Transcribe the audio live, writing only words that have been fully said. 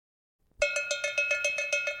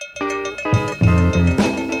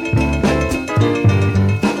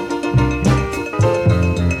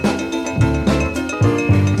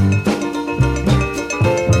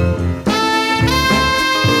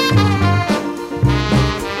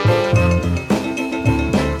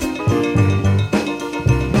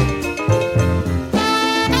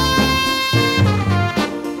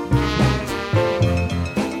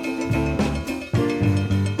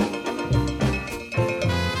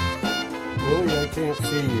can't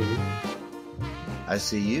see you. I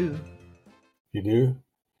see you. You do?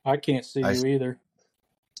 I can't see you either.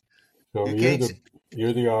 So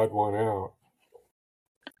you're the odd one out.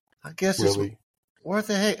 I guess Willie. it's what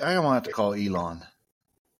the heck? I don't want to have to call Elon.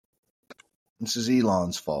 This is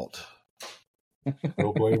Elon's fault.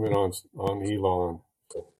 Don't blame it on Elon.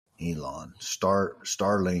 Elon.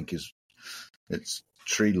 Starlink it's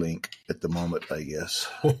tree link at the moment, I guess.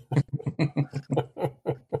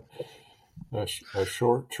 a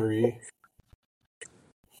short tree.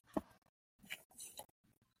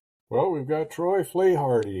 Well, we've got Troy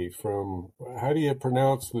Flaharty from, how do you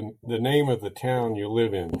pronounce the name of the town you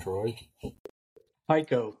live in, Troy?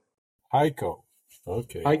 Hico. Hico.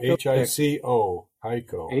 Okay. Hico, Hico.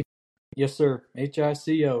 Hico. Yes, sir.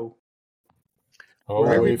 Hico. All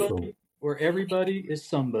the way from... Where everybody is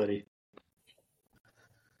somebody.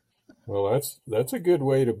 Well, that's a good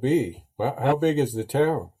way to be. How big is the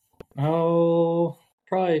town? Oh,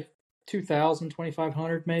 probably 2,000,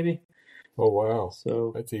 2,500 maybe. Oh, wow.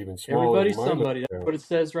 So that's even smaller. Everybody's somebody. That's what it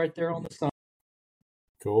says right there on the sign.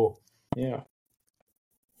 Cool. Yeah.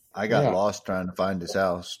 I got lost trying to find his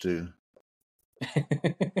house, too.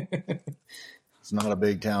 It's not a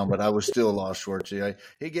big town, but I was still lost, Schwartzy.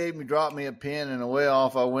 He dropped me a pin, and away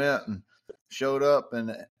off I went and showed up,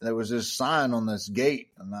 and there was this sign on this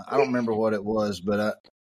gate, and I don't remember what it was, but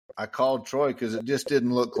I called Troy because it just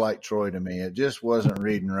didn't look like Troy to me. It just wasn't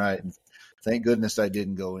reading right. And thank goodness I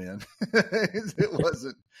didn't go in. It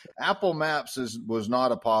wasn't. Apple Maps was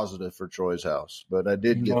not a positive for Troy's house, but I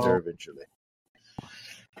did get there eventually.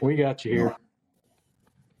 We got you here.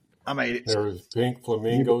 I made it. There was pink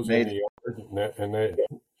flamingos in the yard, and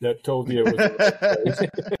that told you it was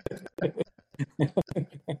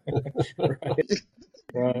the right place.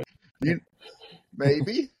 Right.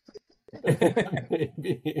 Maybe.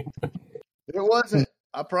 Maybe. It wasn't.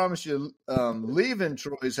 I promise you, leaving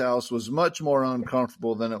Troy's house was much more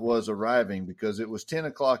uncomfortable than it was arriving because it was 10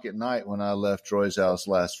 o'clock at night when I left Troy's house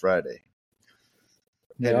last Friday.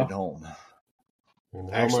 Headed home.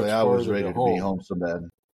 Actually, I was ready to be home so bad.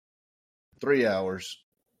 3 hours.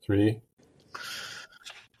 3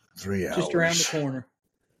 hours. Just around the corner.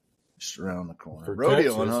 Just around the corner. For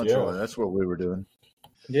Rodeo, Texas, Troy? That's what we were doing.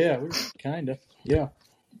 Yeah, we kind of. Yeah.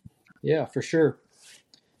 Yeah, for sure.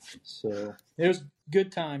 So it was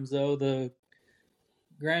good times, though. The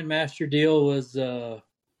Grandmaster deal was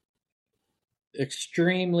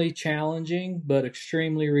extremely challenging, but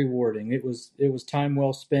extremely rewarding. It was time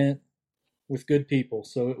well spent with good people,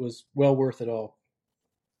 so it was well worth it all.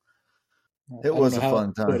 It was a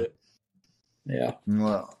fun time. Yeah.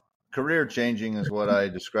 Well, career changing is what I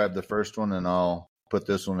described the first one, and I'll put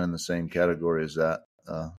this one in the same category as that.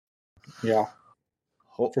 Yeah.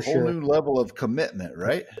 Whole sure. new level of commitment,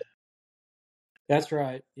 right? That's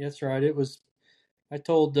right. That's right. It was. I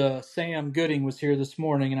told Sam Gooding was here this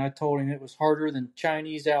morning, and I told him it was harder than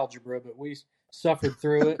Chinese algebra, but we suffered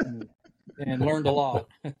through it and learned a lot.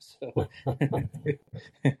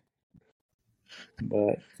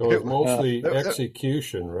 So it's mostly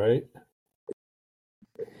execution, right?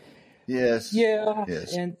 Yes. Yeah.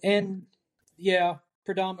 Yes. And yeah,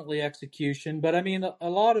 predominantly execution. But I mean, a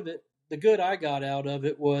lot of it, the good I got out of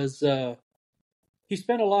it was he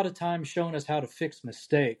spent a lot of time showing us how to fix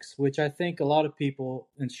mistakes, which I think a lot of people,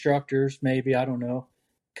 instructors, maybe, I don't know,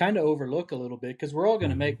 kind of overlook a little bit because we're all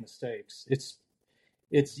going to make mistakes. It's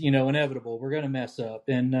inevitable. We're going to mess up.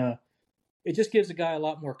 And it just gives a guy a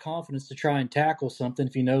lot more confidence to try and tackle something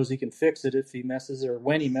if he knows he can fix it if he messes or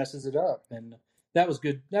when he messes it up. And that was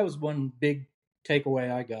good. That was one big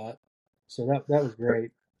takeaway I got. So that was great.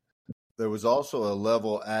 There was also a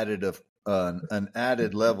level added of an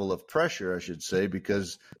added level of pressure, I should say,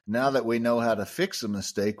 because now that we know how to fix a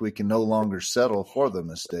mistake, we can no longer settle for the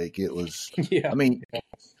mistake. It was, I mean,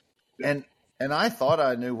 and I thought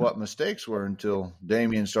I knew what mistakes were until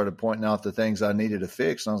Damien started pointing out the things I needed to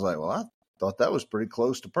fix. And I was like, well, I thought that was pretty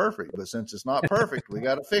close to perfect, but since it's not perfect, we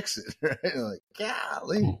got to fix it. Right? Like,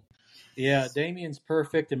 golly. Yeah, Damien's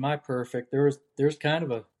perfect and my perfect. There was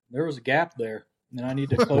a gap there, and I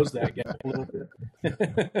need to close that gap a little bit.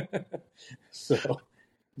 So,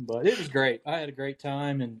 but it was great. I had a great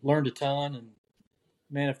time and learned a ton. And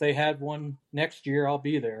man, if they had one next year, I'll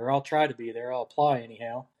be there, or I'll try to be there. I'll apply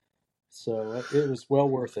anyhow. So it was well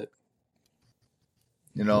worth it.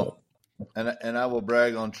 And I will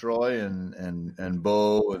brag on Troy and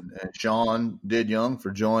Bo and Sean Did-Young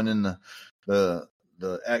for joining the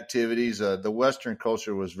activities. The Western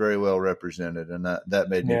culture was very well represented, and that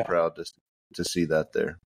made me proud to see that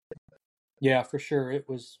there. Yeah, for sure. It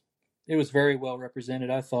was very well represented.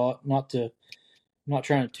 I thought, not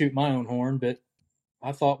trying to toot my own horn, but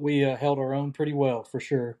I thought we held our own pretty well for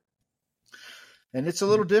sure. And it's a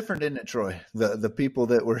little different, isn't it, Troy? The people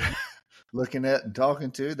that we're looking at and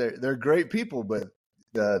talking to, they're great people, but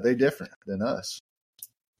they're different than us.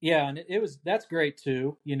 Yeah, and that's great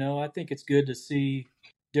too. I think it's good to see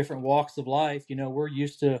different walks of life. We're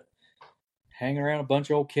used to hanging around a bunch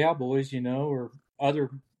of old cowboys, or other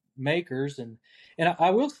makers, and I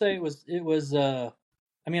will say it was.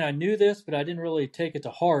 I mean, I knew this, but I didn't really take it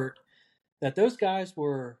to heart that those guys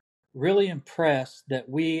were really impressed that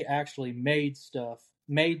we actually made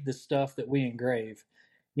the stuff that we engrave.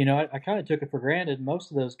 I kind of took it for granted. Most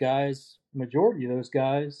of those guys, majority of those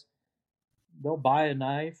guys, they'll buy a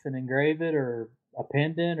knife and engrave it or a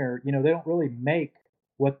pendant, or they don't really make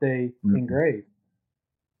what they engrave.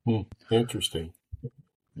 Interesting.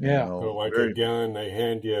 Yeah. So like a gun, they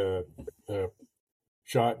hand you a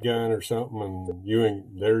shotgun or something,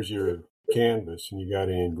 and there's your canvas, and you got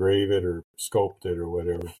to engrave it or sculpt it or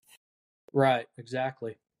whatever. Right.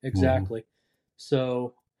 Exactly.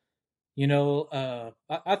 So, I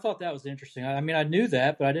thought that was interesting. I mean, I knew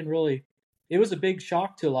that, but I didn't really. It was a big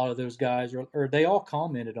shock to a lot of those guys, or they all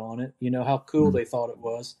commented on it. How cool they thought it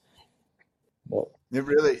was. But it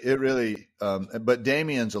really. But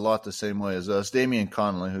Damien's a lot the same way as us. Damien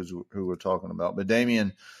Connolly, who we're talking about, but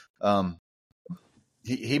Damien,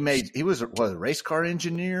 he was a race car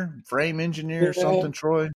engineer, frame engineer, or something.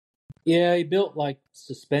 Troy. Yeah, he built like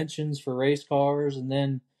suspensions for race cars, and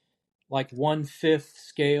then like 1/5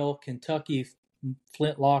 scale Kentucky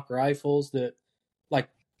flintlock rifles that, like,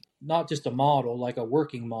 not just a model, like a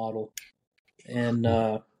working model, and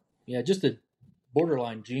just a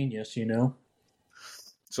borderline genius,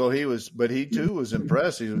 So he too was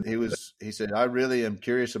impressed. He said, "I really am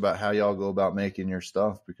curious about how y'all go about making your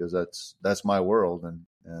stuff, because that's my world." And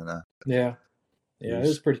it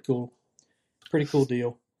was pretty cool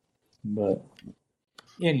deal. But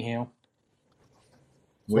anyhow,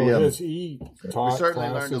 has he taught certainly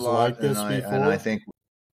learned a lot like this before? And I think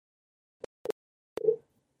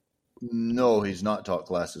no, he's not taught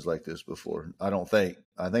classes like this before. I don't think.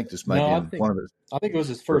 I think this might be one of his. I think it was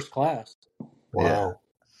his first class. Wow.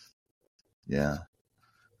 Yeah.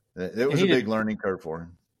 It was a big learning curve for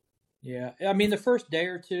him. Yeah. I mean, the first day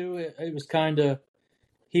or two, it was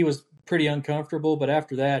he was pretty uncomfortable, but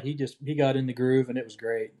after that, he got in the groove, and it was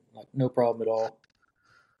great. Like, no problem at all.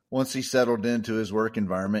 Once he settled into his work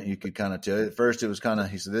environment, you could kind of tell. At first, it was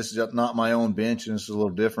he said, "This is not my own bench, and this is a little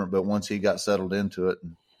different." But once he got settled into it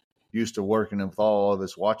and used to working with all of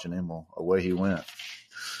us watching him, away he went.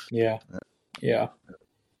 Yeah. It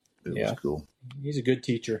was cool. He's a good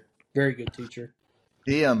teacher. Very good teacher.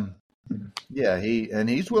 He's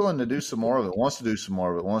willing to do some more of it, wants to do some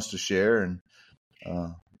more of it, wants to share. And,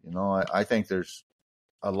 I think there's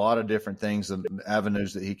a lot of different things and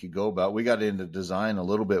avenues that he could go about. We got into design a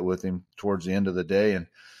little bit with him towards the end of the day, and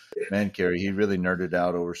man, Cary, he really nerded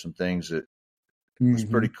out over some things that was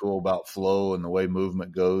pretty cool about flow and the way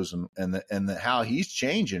movement goes, and how he's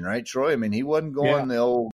changing, right, Troy? I mean, he wasn't going the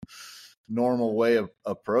old normal way of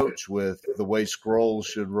approach with the way scrolls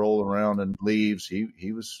should roll around and leaves.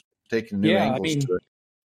 He was taking new angles to it.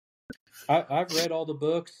 I've read all the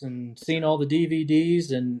books and seen all the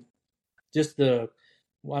DVDs, and just the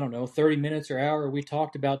 30 minutes or hour we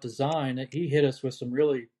talked about design, he hit us with some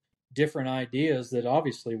really different ideas that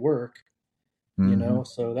obviously work.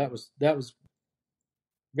 So that was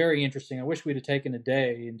very interesting. I wish we'd have taken a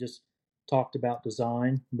day and just talked about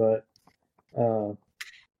design, but it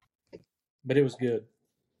was good.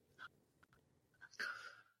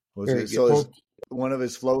 So one of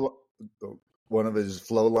his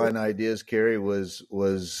flow line ideas, Cary, was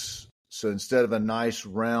so instead of a nice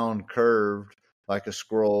round curved like a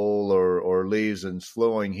scroll or leaves and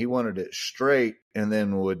flowing, he wanted it straight and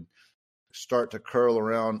then would start to curl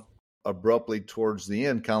around abruptly towards the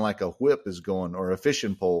end, kind of like a whip is going, or a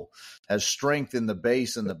fishing pole. Has strength in the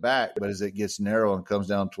base and the back, but as it gets narrow and comes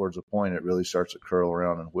down towards a point, it really starts to curl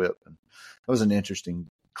around and whip. And that was an interesting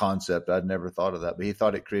concept. I'd never thought of that, but he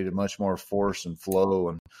thought it created much more force and flow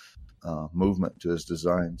and movement to his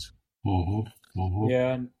designs.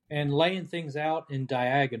 Yeah, and laying things out in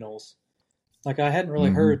diagonals. Like, I hadn't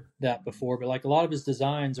really heard that before, but like a lot of his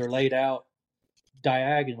designs are laid out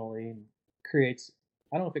diagonally, and creates,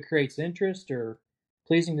 I don't know if it creates interest or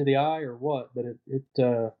pleasing to the eye or what, but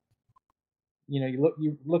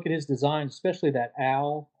you look at his design, especially that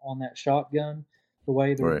owl on that shotgun, the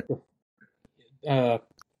way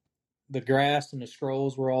the grass and the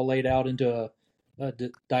scrolls were all laid out into a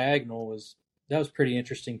diagonal was pretty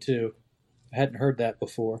interesting too. I hadn't heard that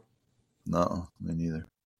before. No, me neither.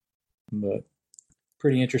 But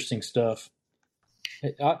pretty interesting stuff.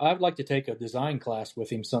 I'd like to take a design class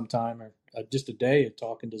with him sometime, or just a day of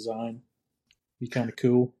talking design. Be kind of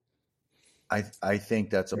cool. I think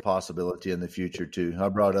that's a possibility in the future too. I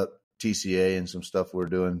brought up TCA and some stuff we're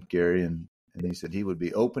doing, Cary, and he said he would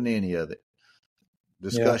be open to any of it.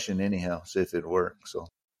 Discussion anyhow, see if it'd work. So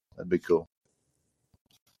that'd be cool.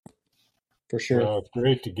 For sure. Well, it's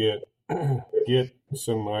great to get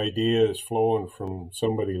some ideas flowing from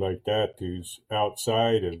somebody like that who's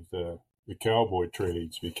outside of the cowboy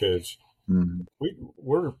trades, because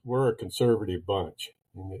we're a conservative bunch.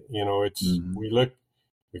 You know, it's we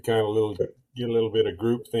kind of get a little bit of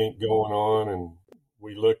groupthink going on, and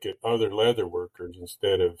we look at other leather workers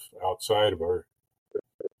instead of outside of our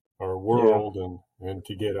world, and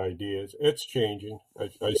to get ideas. It's changing.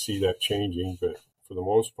 I see that changing, but for the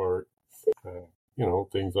most part, you know,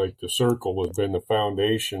 things like the circle has been the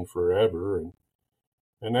foundation forever,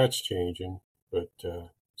 and that's changing. But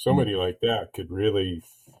somebody like that could really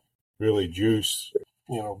juice,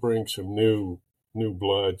 you know, bring some new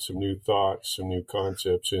blood, some new thoughts, some new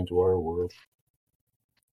concepts into our world.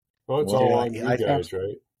 Well, it's all on you guys,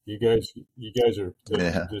 right? You guys are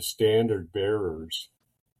the standard bearers,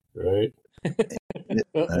 right?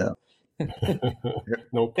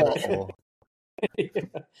 No pressure.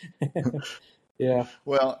 Yeah.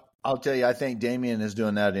 Well, I'll tell you, I think Damien is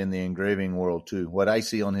doing that in the engraving world too. What I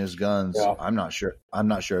see on his guns, I'm not sure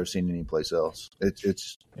I've seen anyplace else.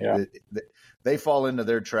 They fall into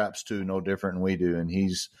their traps too, no different than we do. And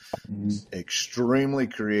he's extremely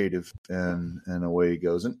creative in a way he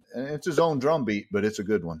goes. And it's his own drum beat, but it's a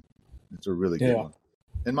good one. It's a really good one,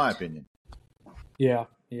 in my opinion. Yeah.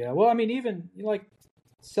 Yeah. Well, I mean, even like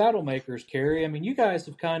saddle makers, Cary, I mean, you guys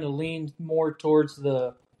have kind of leaned more towards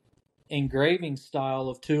the engraving style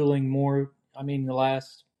of tooling more. I mean, the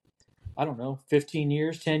last, I don't know, 15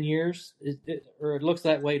 years, 10 years, or it looks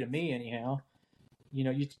that way to me anyhow. You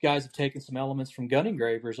know, you guys have taken some elements from gun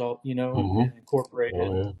engravers, and incorporated.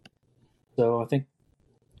 Oh, yeah. So I think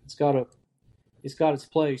it's got its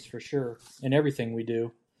place for sure in everything we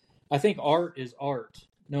do. I think art is art,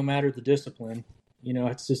 no matter the discipline. You know,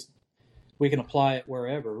 it's just we can apply it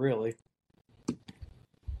wherever, really.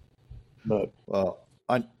 But go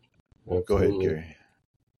ahead, Cary.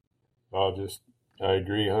 I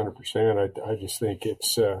agree 100%. I just think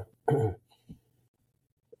it's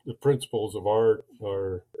the principles of art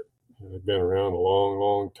have been around a long,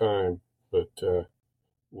 long time. But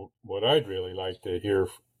what I'd really like to hear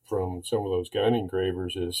from some of those gun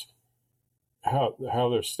engravers is how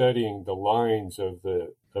they're studying the lines of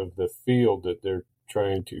the field that they're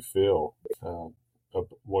trying to fill.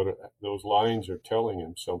 What those lines are telling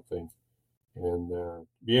them something, and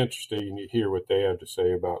be interesting to hear what they have to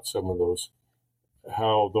say about some of those,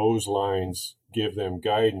 how those lines give them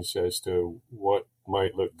guidance as to what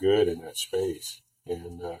might look good in that space.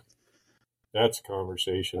 And that's a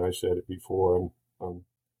conversation. I've said it before. I'm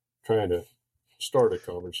trying to start a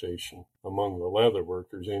conversation among the leather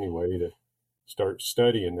workers anyway, to start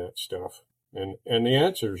studying that stuff. And the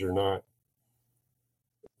answers are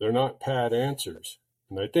they're not pat answers.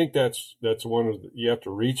 And I think that's one of you have to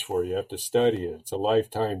reach for. You have to study it. It's a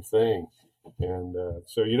lifetime thing. And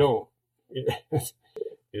so you don't,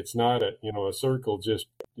 it's not a circle just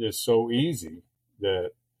is so easy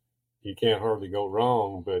that you can't hardly go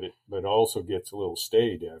wrong, but also gets a little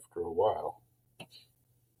staid after a while.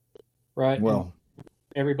 Right. Well,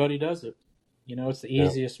 everybody does it. You know, it's the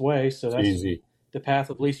easiest way. So that's easy. The path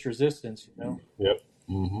of least resistance, you know? Yep.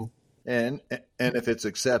 Mm-hmm. And if it's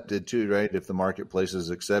accepted too, right? If the marketplace is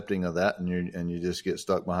accepting of that, and you just get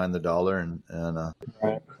stuck behind the dollar and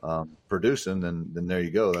producing, then there you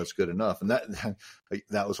go. That's good enough. And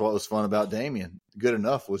that was what was fun about Damien. Good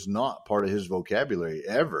enough was not part of his vocabulary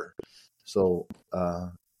ever. So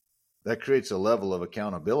that creates a level of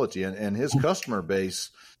accountability, and his customer base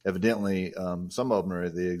evidently, some of them are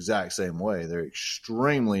the exact same way. They're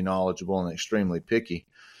extremely knowledgeable and extremely picky.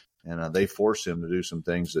 And they force him to do some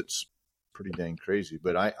things that's pretty dang crazy.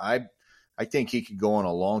 But I think he could go on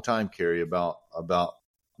a long time, Cary, about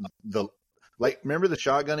remember the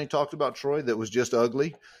shotgun he talked about, Troy, that was just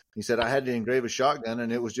ugly? He said, I had to engrave a shotgun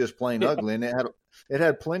and it was just plain ugly, and it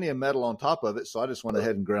had plenty of metal on top of it. So I just went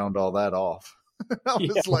ahead and ground all that off. I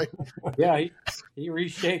was like, he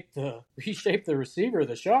reshaped the receiver of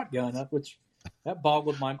the shotgun up, which that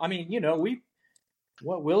boggled my. I mean, you know,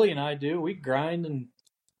 what Willie and I do, we grind and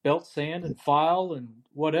belt sand and file and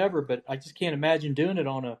whatever, but I just can't imagine doing it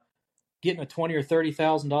getting a $20,000 or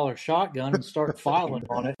 $30,000 shotgun and start filing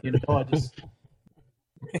on it. You know, I just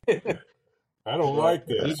I don't like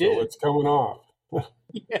this. So it's coming off.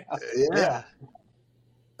 Yeah.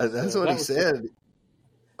 That's what he said.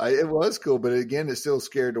 It was cool, but again, it still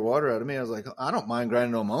scared the water out of me. I was like, I don't mind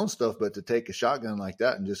grinding on my own stuff, but to take a shotgun like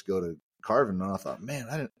that and just go to carving, and I thought,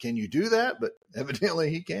 man, can you do that? But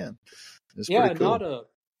evidently he can. It's pretty cool.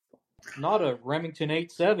 Not a Remington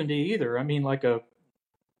 870 either. I mean, like a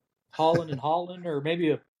Holland and Holland, or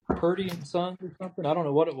maybe a Purdy and Sons or something. I don't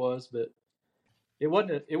know what it was, but it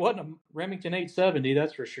wasn't a Remington 870,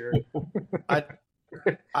 that's for sure.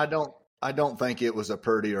 I don't think it was a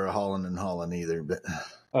Purdy or a Holland and Holland either, but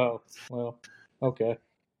oh, well, okay.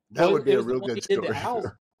 That would be a real good story.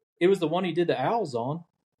 It was the one he did the owls on.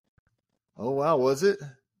 Oh wow, was it?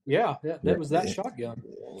 Yeah, that was that shotgun.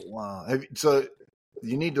 Wow. So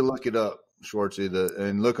you need to look it up, Schwartzy,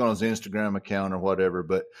 and look on his Instagram account or whatever.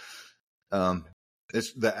 But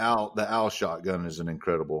it's the owl. The owl shotgun is an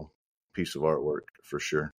incredible piece of artwork for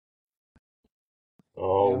sure.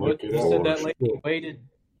 Oh, look at that! You said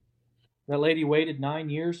that lady waited 9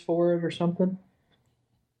 years for it or something.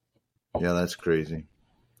 Yeah, that's crazy.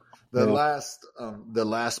 The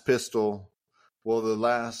last pistol. Well, the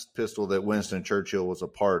last pistol that Winston Churchill was a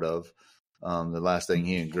part of, the last thing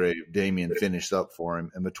he engraved, Damien finished up for him.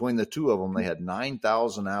 And between the two of them, they had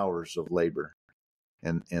 9,000 hours of labor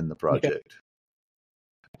in the project.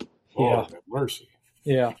 Yeah. Oh, mercy.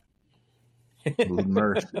 Yeah.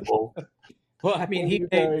 Mercy. Well, I mean, he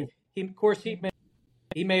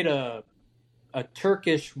made a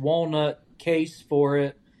Turkish walnut case for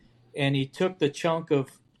it, and he took the chunk of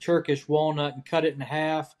Turkish walnut and cut it in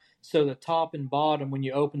half. So the top and bottom, when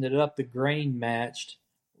you opened it up, the grain matched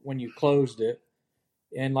when you closed it.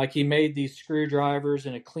 And like he made these screwdrivers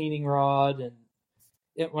and a cleaning rod.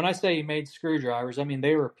 And when I say he made screwdrivers, I mean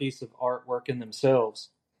they were a piece of artwork in themselves.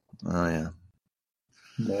 Oh, yeah.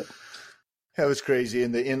 But that was crazy.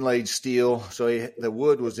 And the inlaid steel. So the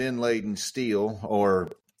wood was inlaid in steel,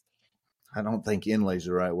 or I don't think inlay is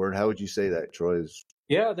the right word. How would you say that, Troy?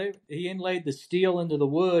 Yeah, he inlaid the steel into the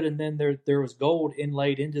wood, and then there was gold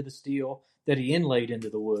inlaid into the steel that he inlaid into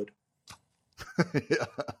the wood. Yeah.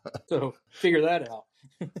 So figure that out.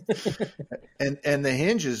 and the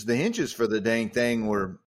hinges for the dang thing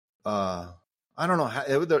were, I don't know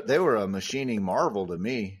how they were a machining marvel to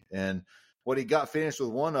me. And what he got finished with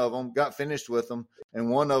one of them, and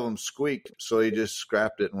one of them squeaked, so he just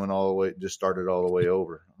scrapped it and went all the way, just started all the way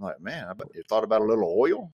over. I'm like, man, I bet you thought about a little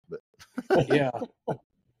oil, but yeah,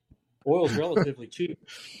 oil's relatively cheap.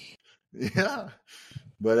 Yeah,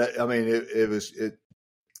 but I mean, it was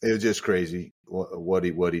just crazy what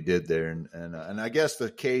he did there, and I guess the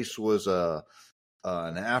case was an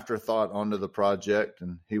afterthought onto the project,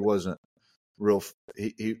 and he wasn't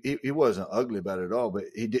he wasn't ugly about it at all, but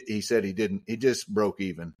he said he just broke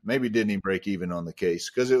even. Maybe didn't even break even on the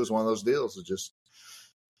case, because it was one of those deals. It's just,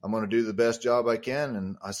 I'm going to do the best job I can,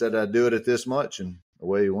 and I said I'd do it at this much, and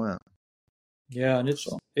away he went. Yeah, and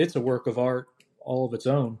it's a work of art all of its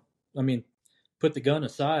own. I mean, put the gun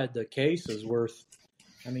aside, the case is worth.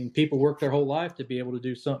 I mean, people work their whole life to be able to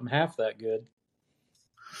do something half that good,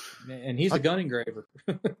 and he's a gun engraver.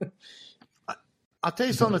 I'll tell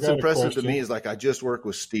you something that's impressive to me is, like, I just work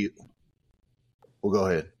with steel. Well, go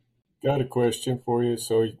ahead. Got a question for you.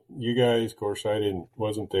 So you guys, of course, I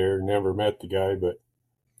wasn't there, never met the guy, but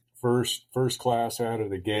first class out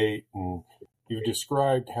of the gate, and you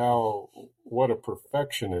described what a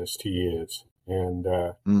perfectionist he is, and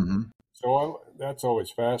so that's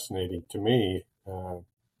always fascinating to me.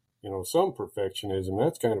 Some perfectionism,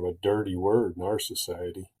 that's kind of a dirty word in our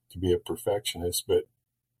society, to be a perfectionist, but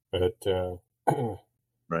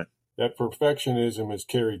right. That perfectionism is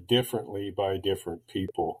carried differently by different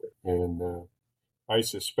people. And I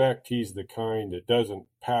suspect he's the kind that doesn't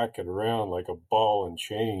pack it around like a ball and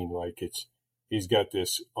chain, like he's got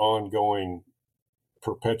this ongoing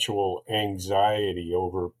perpetual anxiety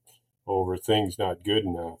over things not good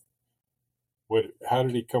enough. How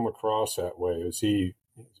did he come across that way? Was he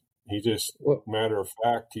just, matter of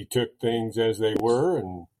fact, he took things as they were,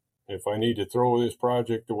 and if I need to throw this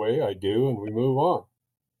project away, I do, and we move on.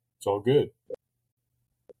 It's all good.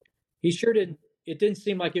 He sure didn't. It didn't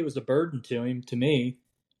seem like it was a burden to him, to me.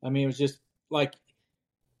 I mean, it was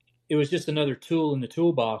just another tool in the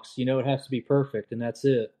toolbox. It has to be perfect, and that's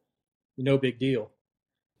it. No big deal.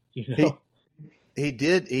 He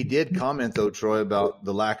did comment, though, Troy, about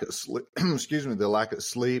the lack of sleep. The lack of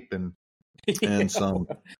sleep and some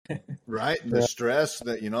right, the stress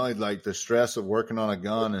that like the stress of working on a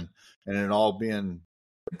gun and it all being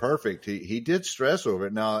perfect. He did stress over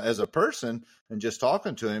it. Now, as a person and just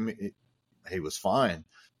talking to him, he was fine,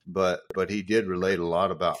 but he did relate a lot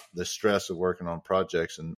about the stress of working on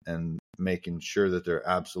projects and making sure that they're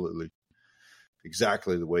absolutely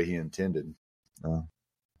exactly the way he intended.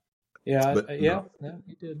 Yeah, But yeah, no,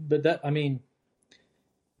 he did. But that, I mean,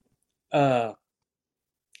 uh,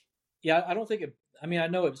 yeah, I don't think it. I mean, I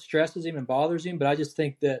know it stresses him and bothers him, but I just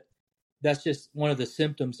think that that's just one of the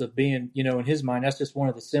symptoms of being, in his mind, that's just one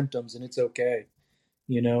of the symptoms, and it's okay.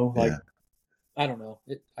 yeah, Like I don't know,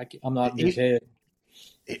 I'm not in his he, head.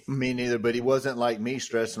 me neither. But he wasn't like me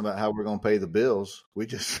stressing about how we're going to pay the bills. We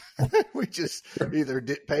just we just either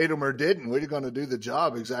paid them or didn't. We're going to do the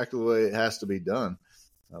job exactly the way it has to be done.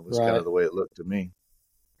 That was kind Right, of the way it looked to me.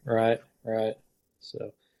 right, right.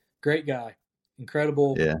 So, great guy,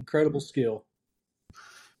 incredible, Yeah. incredible skill.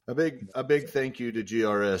 A big thank you to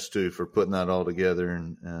GRS too for putting that all together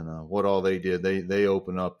and what all they did. They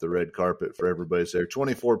opened up the red carpet for everybody there.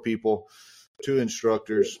 24 people, 2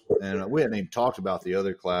 instructors, and we hadn't even talked about the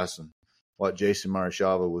other class and what Jason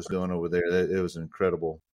Marashava was doing over there. It was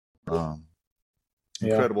incredible, Yeah,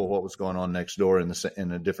 incredible what was going on next door in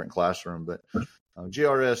a different classroom. But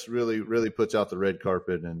GRS really puts out the red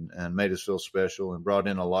carpet and made us feel special and brought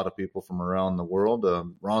in a lot of people from around the world.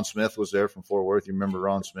 Ron Smith was there from Fort Worth. You remember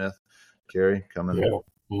Ron Smith, Cary, coming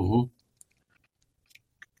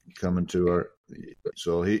to our.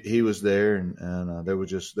 So he was there, and there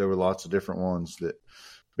were lots of different ones that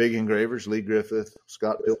big engravers, Lee Griffith,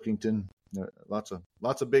 Scott Pilkington, lots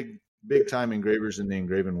of big time engravers in the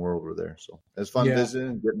engraving world were there. So it was fun yeah, visiting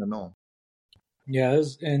and getting to know them. yeah.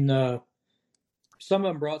 And some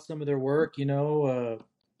of them brought some of their work.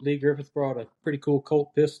 Lee Griffith brought a pretty cool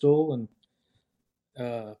Colt pistol, and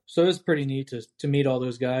so it was pretty neat to meet all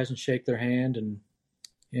those guys and shake their hand and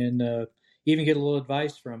even get a little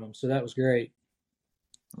advice from them. So that was great.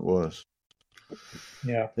 It was.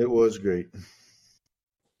 Yeah. It was great.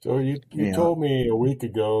 So you told me a week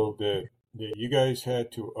ago that you guys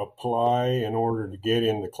had to apply in order to get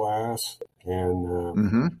in the class,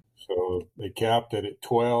 and so they capped it at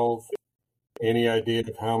 12. Any idea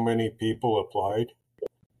of how many people applied?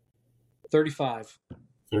 35.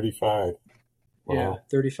 35. Wow. Yeah,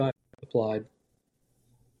 35 applied.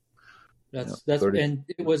 That's 30. And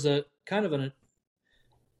it was a kind of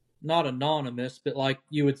not anonymous, but like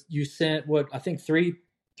you sent what I think three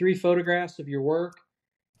photographs of your work,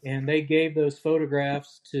 and they gave those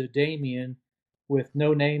photographs to Damien with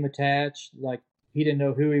no name attached. Like he didn't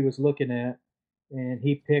know who he was looking at, and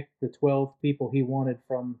he picked the 12 people he wanted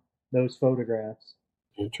from those photographs.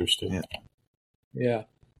 Interesting. Yeah.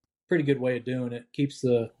 Pretty good way of doing it.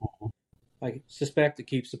 I suspect it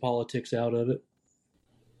keeps the politics out of it.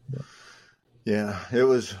 Yeah, it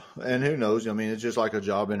was, and who knows? I mean, it's just like a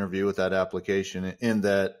job interview with that application in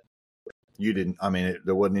that you didn't, I mean,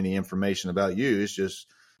 there wasn't any information about you. It's just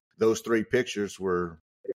those 3 pictures were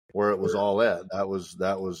where it was all at. That was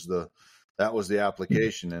the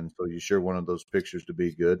application. And so you sure wanted those pictures to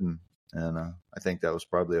be good. And I think that was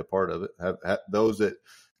probably a part of it. Those that,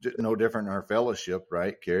 no different in our fellowship,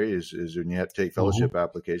 right, Cary, is when you have to take fellowship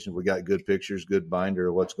applications. We got good pictures, good binder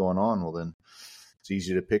of what's going on. Well, then it's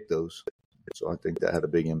easy to pick those. So I think that had a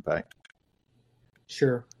big impact.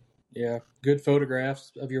 Sure. Yeah. Good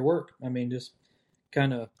photographs of your work. I mean, just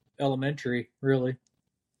kind of elementary, really.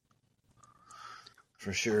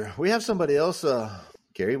 For sure. We have somebody else,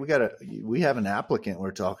 Cary. We have an applicant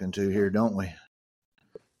we're talking to here, don't we?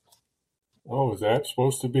 Oh, is that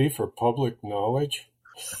supposed to be for public knowledge?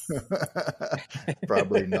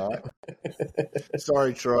 Probably not.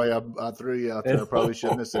 Sorry, Troy. I threw you out there. I probably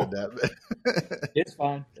shouldn't have said that. It's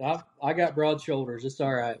fine. I got broad shoulders. It's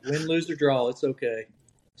all right. Win, lose, or draw. It's okay.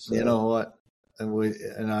 So. You know what?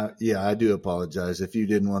 I do apologize if you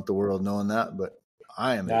didn't want the world knowing that, but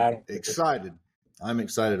I am excited. I'm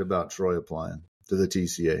excited about Troy applying to the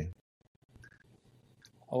TCA.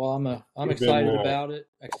 Oh, well, I'm excited about it.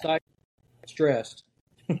 Excited, stressed.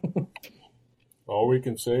 All we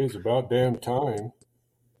can say is about damn time.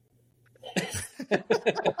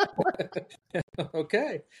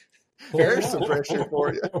 Okay. There's some pressure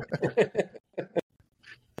for you.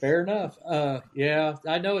 Fair enough. Yeah,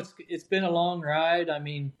 I know it's been a long ride. I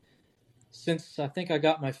mean, since I think I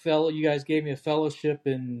got my you guys gave me a fellowship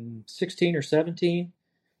in 16 or 17,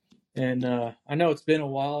 and I know it's been a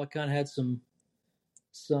while. I kind of had some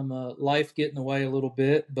life get in the way a little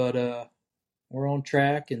bit, but we're on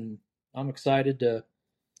track, and I'm excited to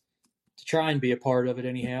try and be a part of it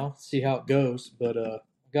anyhow. See how it goes. But I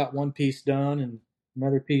got one piece done and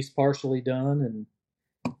another piece partially done,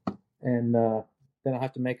 and then I'll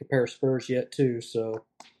have to make a pair of spurs yet too. So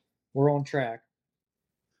we're on track.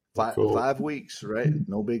 5 weeks, right?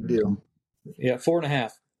 No big deal. Yeah,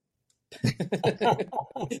 4.5.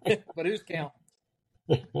 But who's counting?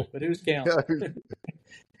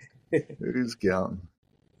 Who's counting?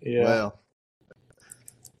 Yeah. Well,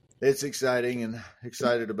 It's exciting, and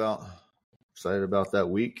excited about that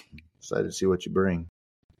week. Excited to see what you bring,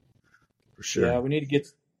 for sure. Yeah, we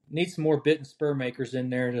need some more bit and spur makers in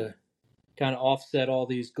there to kind of offset all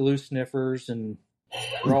these glue sniffers and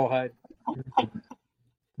rawhide,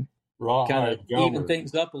 kind of even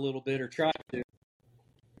things up a little bit, or try to.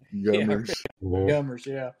 Gummers. Gummers,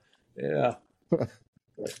 yeah.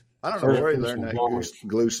 I don't know where he learned that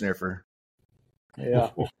glue sniffer.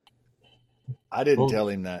 Yeah. I didn't tell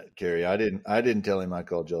him that, Cary. I didn't tell him I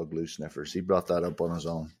called y'all glue sniffers. He brought that up on his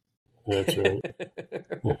own. That's right.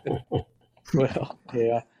 Well,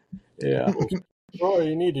 yeah. Troy,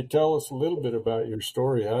 you need to tell us a little bit about your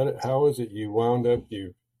story. How is it you wound up?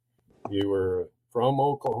 You were from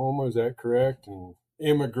Oklahoma, is that correct? And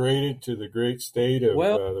immigrated to the great state of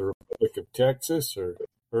the Republic of Texas,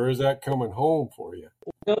 or is that coming home for you?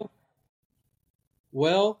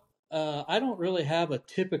 Well, I don't really have a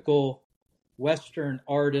typical Western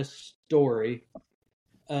artist story.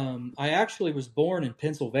 I actually was born in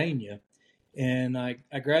Pennsylvania, and I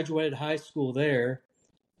graduated high school there.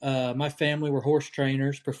 My family were horse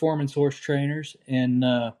trainers, performance horse trainers, and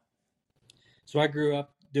so I grew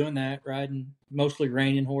up doing that, riding mostly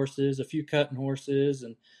reining horses, a few cutting horses.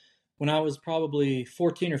 And when I was probably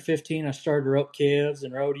 14 or 15, I started rope calves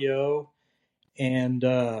and rodeo. And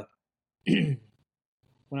when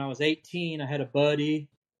I was 18, I had a buddy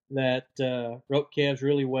that roped calves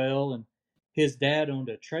really well, and his dad owned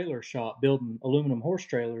a trailer shop building aluminum horse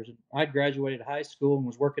trailers. I'd graduated high school and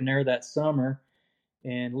was working there that summer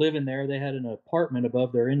and living there. They had an apartment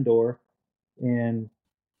above their indoor, and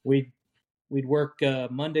we'd work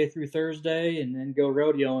Monday through Thursday and then go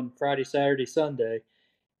rodeoing Friday, Saturday, Sunday.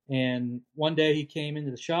 And one day he came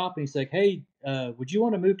into the shop and he's like, "Hey, would you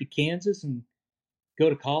want to move to Kansas and go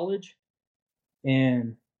to college?"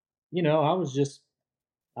 And I was just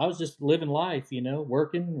living life,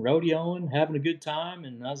 working, rodeoing, having a good time.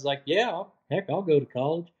 And I was like, "Yeah, heck, I'll go to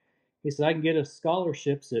college." He said, "I can get us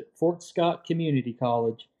scholarships at Fort Scott Community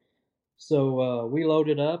College." So we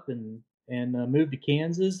loaded up and moved to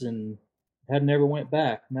Kansas and had never went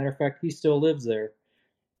back. Matter of fact, he still lives there.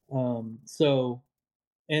 And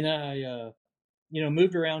I,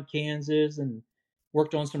 moved around Kansas and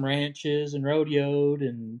worked on some ranches and rodeoed.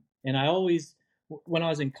 And I always, when I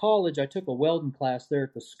was in college, I took a welding class there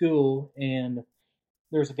at the school. And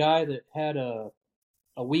there's a guy that had a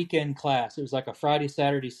weekend class. It was like a Friday,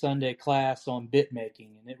 Saturday, Sunday class on bit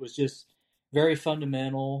making. And it was just very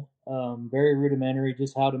fundamental, very rudimentary,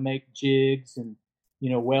 just how to make jigs and,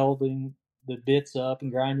 welding the bits up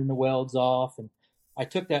and grinding the welds off. And I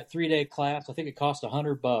took that 3-day class. I think it cost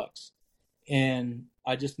 $100, and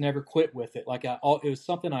I just never quit with it. It was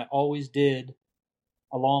something I always did,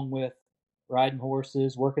 along with riding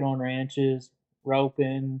horses, working on ranches,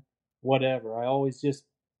 roping, whatever. I always just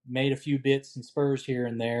made a few bits and spurs here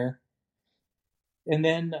and there. And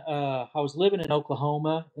then I was living in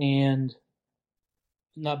Oklahoma, and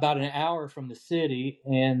about an hour from the city,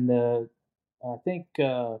 and I think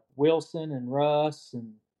Wilson and Russ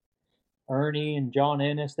and Ernie and John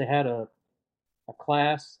Ennis, they had a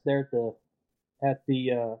class there at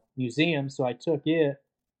the museum, so I took it,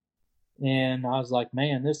 and I was like,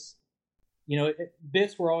 man, this,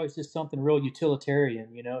 bits were always just something real utilitarian,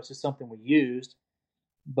 it's just something we used,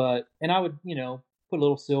 and I would, put a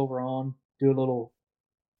little silver on, do a little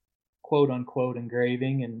quote unquote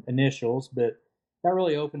engraving and initials, but that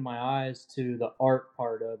really opened my eyes to the art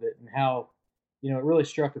part of it and how, it really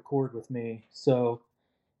struck a chord with me. So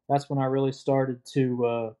that's when I really started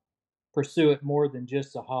to pursue it more than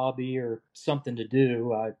just a hobby or something to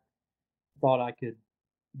do. I thought I could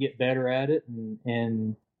get better at it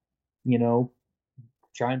and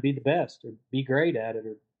try and be the best or be great at it,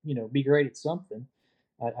 or be great at something.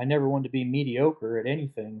 I never wanted to be mediocre at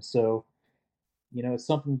anything. So it's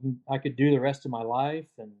something I could do the rest of my life.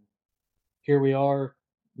 And here we are,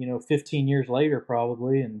 15 years later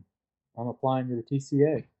probably, and I'm applying to the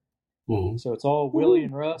TCA. Mm-hmm. So it's all Willie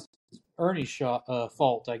and Russ, Ernie's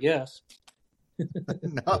fault, I guess.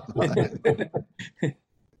 Not mine.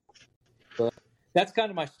 But that's kind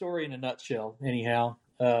of my story in a nutshell. Anyhow,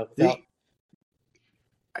 I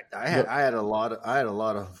had a lot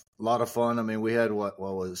of fun. I mean, we had what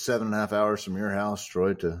was it, 7.5 hours from your house,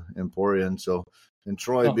 Troy, to Emporia, and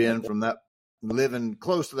Troy being from that, living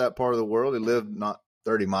close to that part of the world, he lived not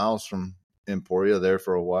 30 miles from Emporia there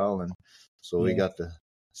for a while, and so we got to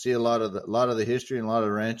see a lot of the history and a lot of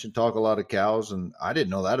ranching, talk a lot of cows. And I didn't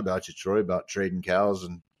know that about you, Troy, about trading cows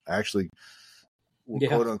and actually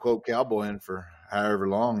quote unquote cowboying for however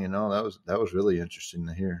long. That was really interesting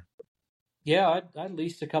to hear. Yeah, I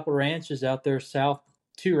leased a couple ranches out there south,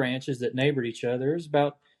 2 ranches that neighbored each other. It was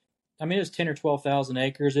about I mean, it was 10 or 12,000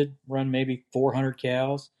 acres. It run maybe 400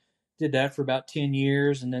 cows. Did that for about 10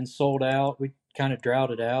 years and then sold out. We kind of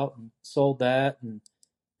droughted out and sold that and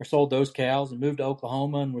or sold those cows and moved to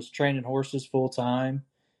Oklahoma and was training horses full time.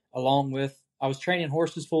 Along with, I was training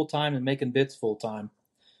horses full time and making bits full time,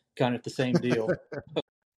 kind of the same deal.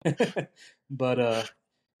 But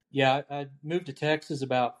yeah, I moved to Texas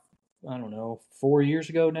about, I don't know, 4 years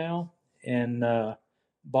ago now, and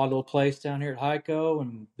bought a little place down here at Hico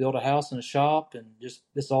and built a house and a shop, and just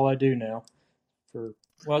this is all I do now.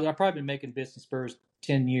 I've probably been making bits and spurs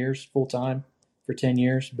 10 years full time for 10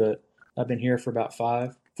 years, but I've been here for about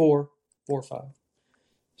 4 or 5.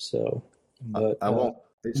 So, but I won't.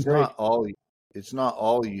 It's great. not all. It's not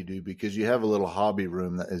all you do, because you have a little hobby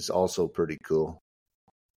room that is also pretty cool.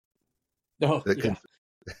 Oh, yeah.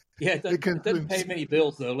 Yeah, it doesn't pay many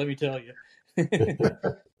bills, though, let me tell you.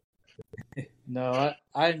 No,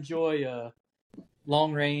 I enjoy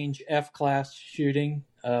long-range F-class shooting.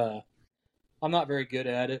 I'm not very good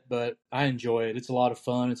at it, but I enjoy it. It's a lot of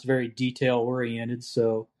fun. It's very detail-oriented,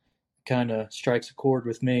 so it kind of strikes a chord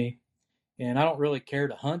with me. And I don't really care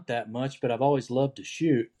to hunt that much, but I've always loved to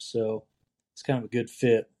shoot, so it's kind of a good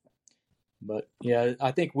fit. But, yeah,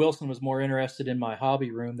 I think Wilson was more interested in my hobby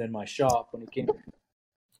room than my shop when he came.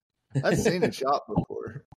 I've seen a shop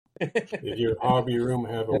before. Did your hobby room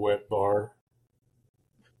have a wet bar?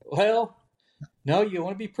 Well, no, you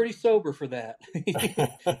want to be pretty sober for that.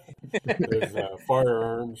 There's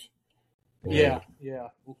firearms. Yeah.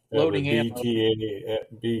 Loading ammo.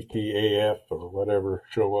 BTAF or whatever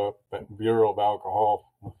show up at Bureau of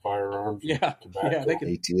Alcohol, Firearms, Yeah, Tobacco. yeah, they can.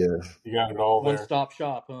 ATF. You got it all there. One-stop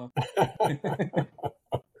shop, huh?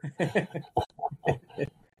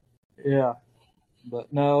 Yeah,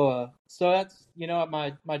 but no. So that's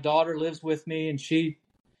my daughter lives with me, and she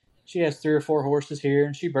has 3 or 4 horses here,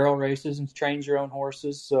 and she barrel races and trains her own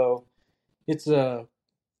horses. So it's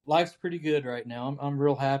life's pretty good right now. I'm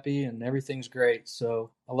real happy, and everything's great.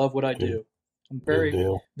 So I love what I do. I'm very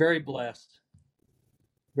very blessed.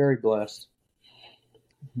 Very blessed.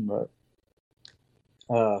 But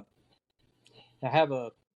I have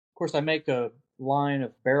of course, I make a line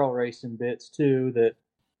of barrel racing bits too that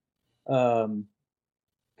kind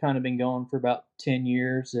of been going for about 10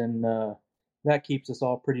 years, and that keeps us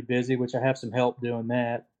all pretty busy, which I have some help doing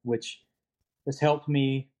that, which has helped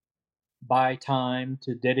me buy time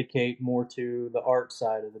to dedicate more to the art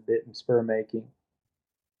side of the bit and spur making.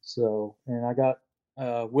 So, and I got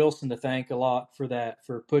Wilson to thank a lot for that,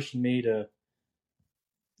 for pushing me to,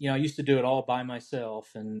 I used to do it all by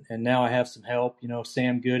myself, and now I have some help.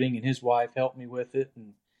 Sam Gooding and his wife helped me with it,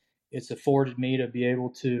 and it's afforded me to be able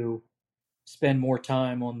to spend more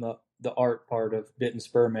time on the art part of bit and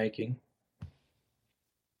spur making.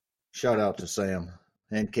 Shout out to Sam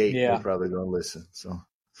and Kate. Yeah. They're probably going to listen. So.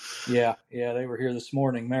 Yeah, they were here this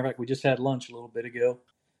morning. Matter of fact, we just had lunch a little bit ago.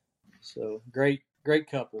 So great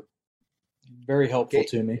couple. Very helpful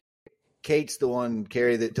to me. Kate's the one,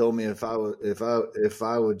 Cary, that told me if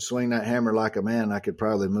I would swing that hammer like a man, I could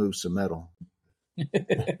probably move some metal.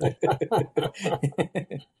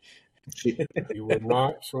 You were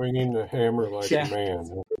not swinging the hammer like a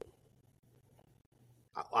man.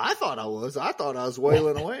 I thought I was. I thought I was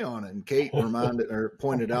wailing away on it, and Kate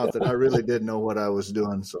pointed out that I really did know what I was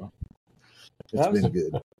doing. So it's been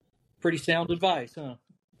good. Pretty sound advice, huh?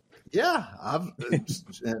 Yeah,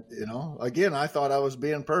 again, I thought I was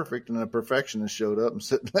being perfect, and a perfectionist showed up and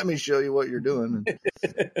said, "Let me show you what you're doing."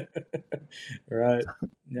 Right?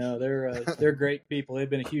 No, they're great people. They've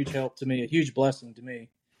been a huge help to me, a huge blessing to me,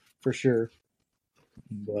 for sure.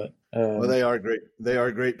 But well, they are great. They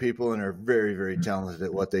are great people, and are very, very talented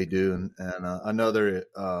at what they do. And another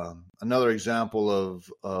example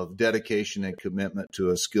of dedication and commitment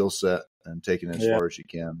to a skill set and taking it as far as you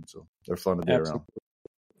can. So they're fun to be around.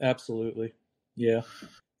 Absolutely, yeah,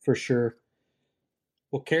 for sure.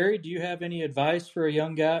 Well, Cary, do you have any advice for a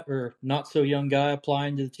young guy or not so young guy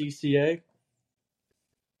applying to the TCA?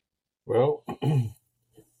 Well,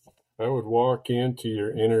 I would walk into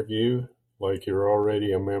your interview like you're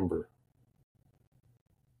already a member.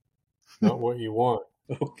 Not what you want.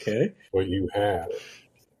 Okay. What you have.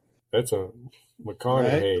 That's a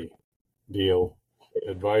McConaughey deal.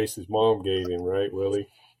 Advice his mom gave him, right, Willie?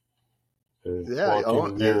 Yeah. How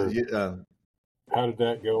did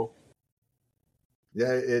that go?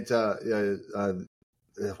 Yeah. It's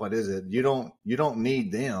what is it? You don't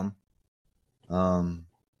need them. Walk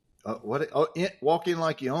in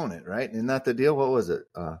like you own it, right? Isn't that the deal? What was it?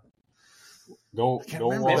 Don't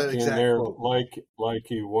walk in there like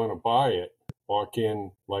you want to buy it. Walk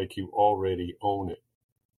in like you already own it.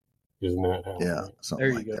 Isn't that how? Yeah, something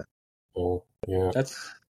there like you go. that. Oh, yeah.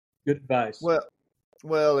 Good advice.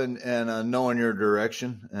 Well, and knowing your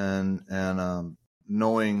direction and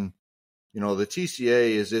knowing, the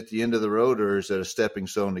TCA is at the end of the road or is it a stepping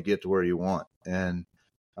stone to get to where you want? And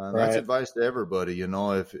that's advice to everybody.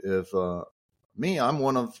 If me, I'm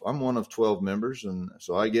one of 12 members, and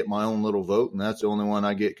so I get my own little vote, and that's the only one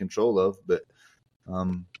I get control of. But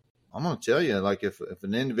I'm going to tell you, like if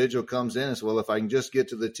an individual comes in and says, well, if I can just get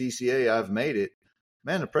to the TCA, I've made it.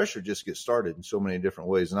 Man, the pressure just gets started in so many different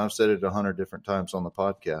ways. And I've said it 100 different times on the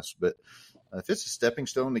podcast, but if it's a stepping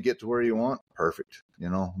stone to get to where you want, perfect.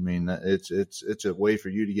 It's a way for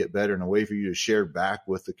you to get better and a way for you to share back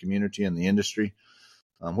with the community and the industry,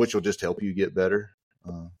 which will just help you get better.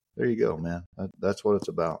 There you go, man. That's what it's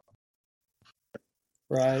about.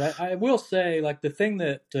 Right. I will say, like, the thing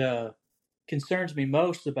that concerns me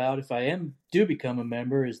most about if I do become a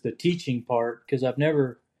member is the teaching part, because I've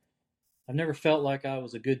never felt like I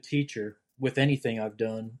was a good teacher with anything I've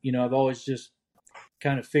done. I've always just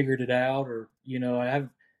kind of figured it out, or the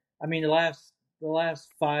last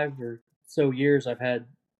 5 or so years I've had,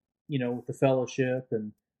 with the fellowship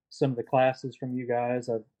and some of the classes from you guys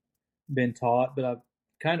I've been taught, but I'm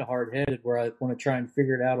kind of hard-headed where I want to try and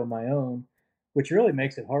figure it out on my own, which really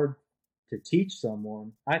makes it hard to teach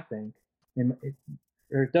someone, I think,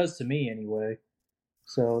 or it does to me anyway.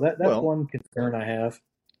 So that's one concern I have.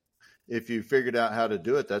 If you figured out how to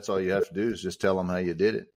do it, that's all you have to do is just tell them how you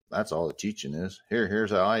did it. That's all the teaching is.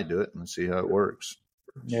 Here's how I do it, and see how it works.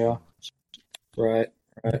 Yeah. Right.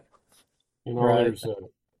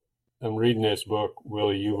 I'm reading this book,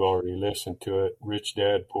 Willie, you've already listened to it, Rich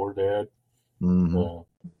Dad, Poor Dad. Mm-hmm.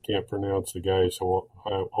 Can't pronounce the guy's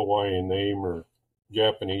Hawaiian name or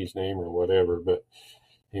Japanese name or whatever, but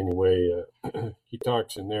anyway, he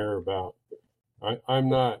talks in there about,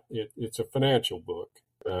 it's a financial book.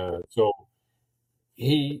 So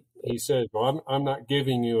he says, well, I'm not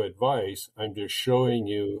giving you advice. I'm just showing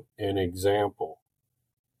you an example.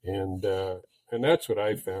 And that's what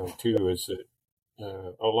I found too, is that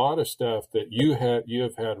a lot of stuff that you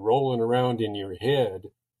have had rolling around in your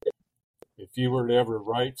head, if you were to ever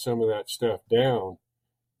write some of that stuff down,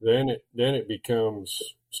 then it becomes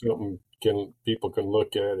something people can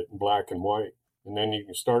look at it in black and white, and then you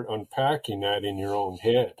can start unpacking that in your own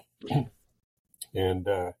head. And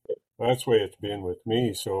that's the way it's been with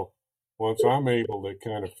me. So once I'm able to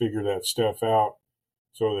kind of figure that stuff out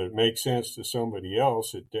so that it makes sense to somebody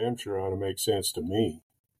else, it damn sure ought to make sense to me.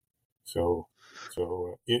 So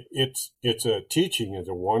teaching is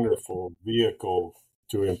a wonderful vehicle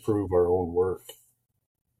to improve our own work,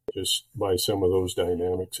 just by some of those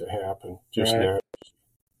dynamics that happen. Just right. Now.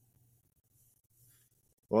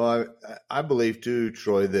 Well, I believe too,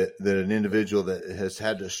 Troy, that an individual that has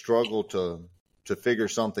had to struggle to figure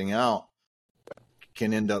something out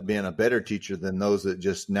can end up being a better teacher than those that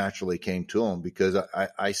just naturally came to them, because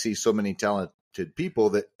I see so many talented people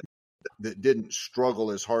that didn't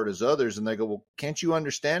struggle as hard as others, and they go, well, can't you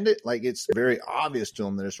understand it? Like, it's very obvious to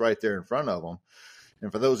them that it's right there in front of them.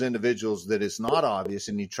 And for those individuals that it's not obvious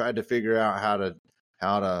and you tried to figure out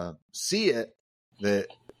how to see it, that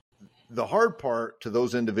the hard part to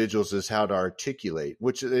those individuals is how to articulate,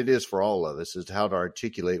 which it is for all of us, is how to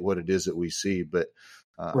articulate what it is that we see. But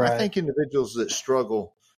right. I think individuals that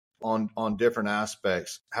struggle on different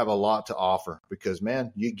aspects have a lot to offer, because,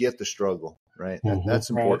 man, you get the struggle, right? Mm-hmm. That's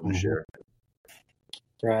important to share.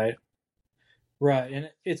 Right. Right. And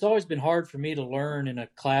it's always been hard for me to learn in a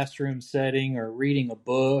classroom setting or reading a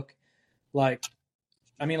book. Like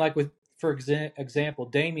with, for example,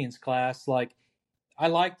 Damien's class, like, I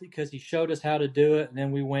liked it because he showed us how to do it, and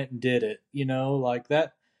then we went and did it, like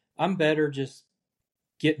that. I'm better just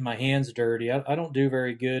getting my hands dirty. I don't do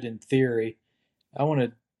very good in theory. I want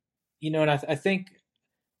to, and I think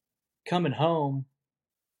coming home,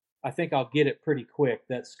 I think I'll get it pretty quick,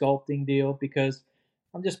 that sculpting deal, because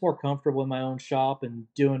I'm just more comfortable in my own shop and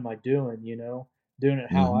doing doing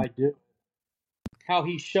it how I do, how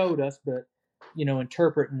he showed us, but,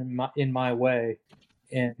 interpreting in my way.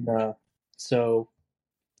 And so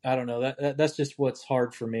I don't know, that's just what's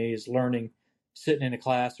hard for me, is learning, sitting in a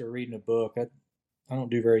class or reading a book. I don't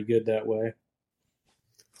do very good that way.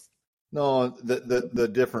 No, the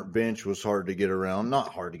different bench was hard to get around. Not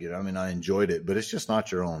hard to get. I mean, I enjoyed it, but it's just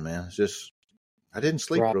not your own, man. It's just, I didn't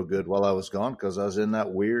sleep real good while I was gone because I was in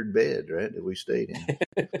that weird bed, right, that we stayed in.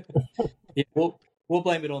 Yeah, we'll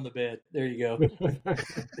blame it on the bed. There you go.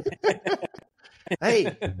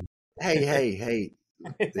 Hey.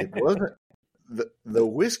 It wasn't. The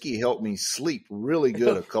whiskey helped me sleep really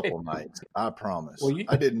good a couple nights. I promise.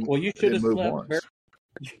 I didn't. Well, you should have slept.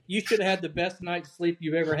 You should have had the best night's sleep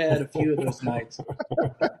you've ever had. A few of those nights.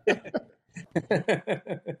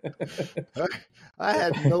 I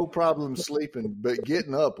had no problem sleeping, but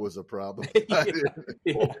getting up was a problem.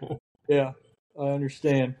 Yeah, I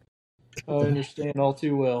understand. I understand all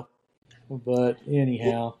too well. But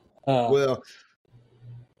anyhow, Well,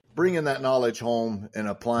 bringing that knowledge home and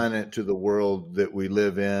applying it to the world that we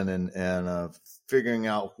live in, and figuring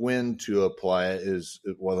out when to apply it is,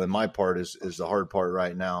 well, in my part is the hard part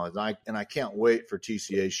right now. And I can't wait for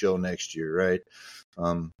TCA show next year. Right.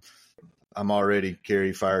 I'm already,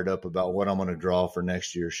 Cary, fired up about what I'm going to draw for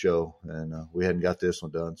next year's show. And we hadn't got this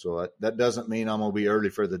one done. So that doesn't mean I'm going to be early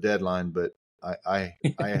for the deadline, but I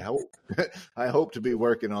hope, I hope to be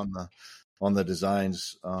working on the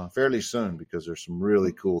designs fairly soon, because there's some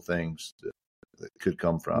really cool things that could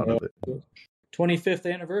come out of it.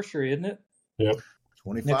 25th anniversary, isn't it? Yep.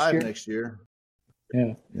 25 next year.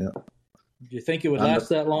 Yeah. Yeah. Do you think it would last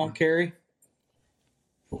that long, Cary?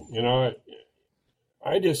 You know,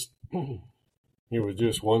 I just, it was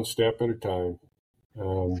just one step at a time.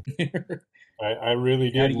 I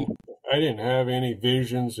really didn't, I didn't have any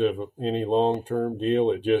visions of any long-term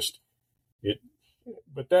deal.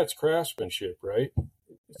 But that's craftsmanship, right?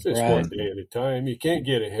 It's just one day at a time. You can't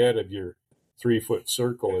get ahead of your 3-foot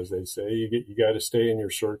circle, as they say. You got to stay in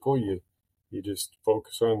your circle. You just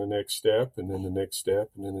focus on the next step, and then the next step,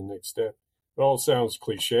 and then the next step. It all sounds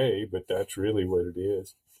cliche, but that's really what it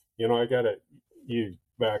is. You know, you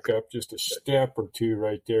back up just a step or two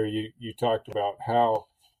right there. You talked about how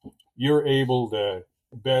you're able to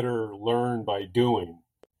better learn by doing,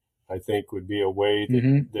 I think would be a way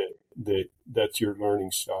that's your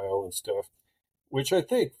learning style and stuff, which I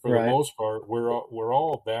think for the most part, we're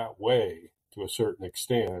all that way to a certain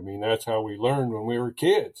extent. I mean, that's how we learned when we were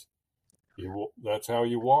kids. That's how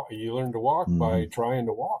you walk. You learn to walk by trying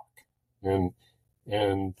to walk. And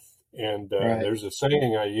there's a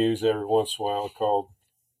saying I use every once in a while called,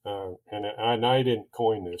 and I didn't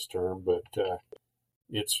coin this term, but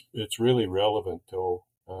it's really relevant though.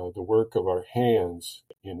 The work of our hands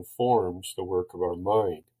informs the work of our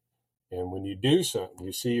mind. And when you do something,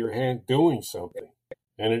 you see your hand doing something,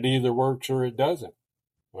 and it either works or it doesn't.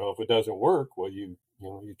 Well, if it doesn't work, well, you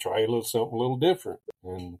try something a little different.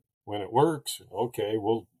 And when it works, okay,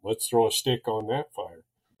 well, let's throw a stick on that fire.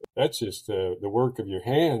 That's just the work of your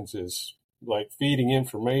hands is like feeding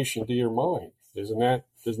information to your mind. Doesn't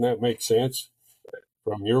that make sense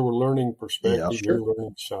from your learning perspective, your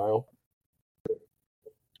learning style?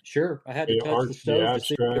 Sure. I had to touch the stove to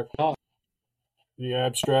see it talk. The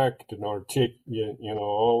abstract and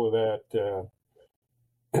all of that,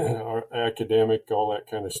 our academic, all that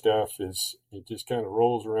kind of stuff it just kind of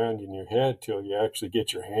rolls around in your head till you actually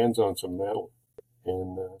get your hands on some metal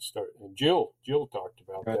and start. And Jill talked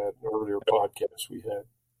about that in an earlier podcast we had.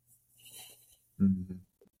 Mm-hmm.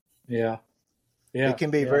 Yeah. It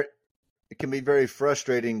can be very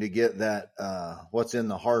frustrating to get that what's in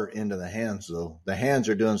the heart into the hands, though. The hands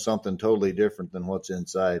are doing something totally different than what's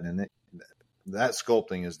inside, and that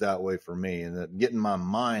sculpting is that way for me. And that getting my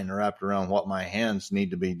mind wrapped around what my hands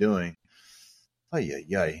need to be doing. I'm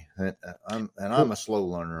a slow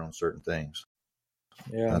learner on certain things.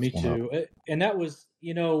 Yeah, me too. And that was,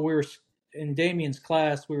 we were in Damien's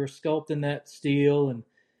class. We were sculpting that steel, and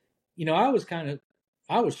I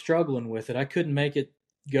was struggling with it. I couldn't make it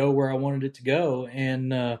go where I wanted it to go.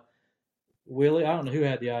 And Willie, I don't know who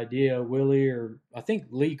had the idea, Willie or I think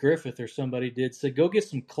Lee Griffith or somebody did, said go get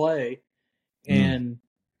some clay and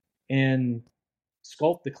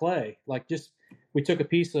sculpt the clay. Like we took a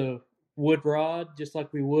piece of wood rod, just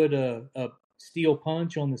like we would a steel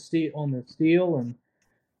punch on the steel, and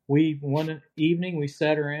one evening we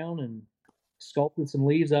sat around and sculpted some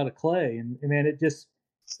leaves out of clay, and man, it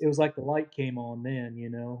was like the light came on then,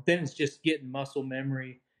 Then it's just getting muscle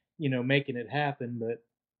memory, making it happen,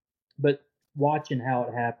 but watching how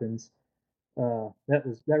it happens,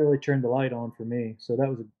 that really turned the light on for me. So that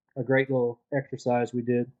was a great little exercise we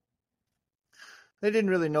did. Damien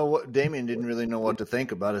didn't really know what to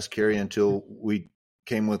think about us, Cary, until we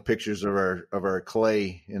came with pictures of our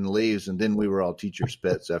clay and leaves, and then we were all teachers'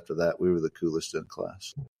 pets after that. We were the coolest in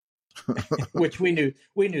class. Which we knew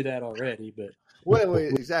that already, but well,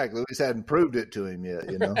 exactly. We just hadn't proved it to him yet,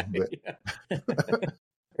 But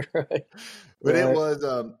right. But it was,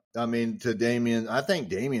 to Damien, I think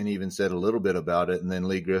Damien even said a little bit about it, and then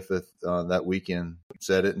Lee Griffith that weekend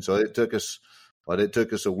said it, and so it took us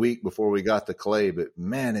a week before we got the clay, but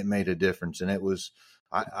man, it made a difference, and it was.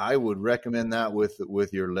 I would recommend that with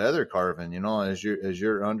your leather carving, as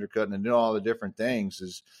you're undercutting and doing all the different things,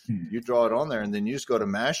 is you draw it on there and then you just go to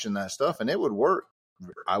mashing that stuff, and it would work.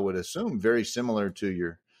 I would assume very similar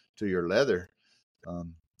to your leather.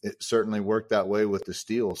 it certainly worked that way with the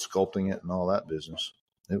steel, sculpting it and all that business.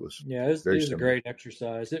 It was it was a great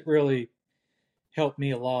exercise. It really helped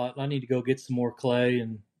me a lot. I need to go get some more clay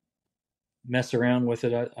and mess around with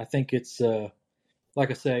it. I think it's like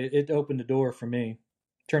I say, it opened the door for me.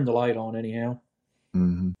 Turned the light on anyhow.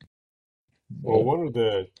 Mm-hmm. Well, one of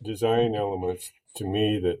the design elements to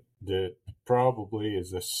me that probably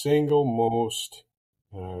is the single most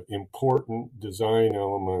important design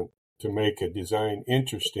element to make a design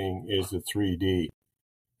interesting is the 3D.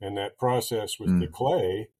 And that process with the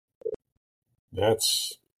clay,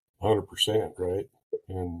 that's 100%, right?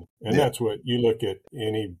 And that's what you look at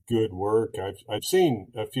any good work. I've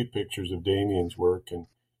seen a few pictures of Damien's work, and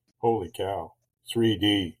holy cow,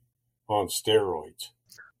 3D on steroids.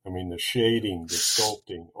 I mean, the shading, the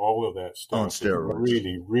sculpting, all of that stuff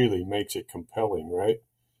really, really makes it compelling, right?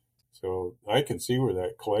 So I can see where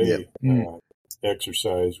that clay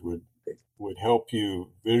exercise would help you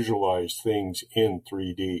visualize things in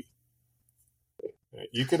 3D.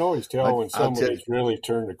 You can always tell when somebody's really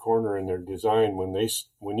turned a corner in their design when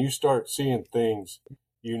you start seeing things,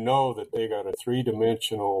 you know that they got a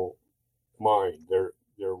 3-dimensional mind. Their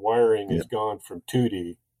wiring has gone from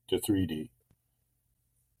 2D to 3D.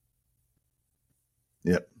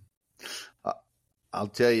 Yep. I'll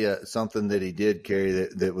tell you something that he did, Cary,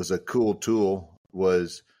 that was a cool tool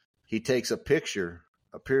was he takes a picture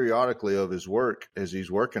periodically of his work as he's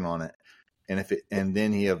working on it. And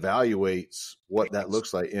then he evaluates what that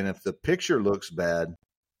looks like. And if the picture looks bad,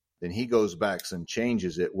 then he goes back and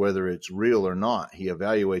changes it, whether it's real or not. He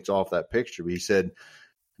evaluates off that picture. But he said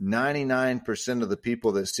 99% of the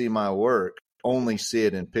people that see my work only see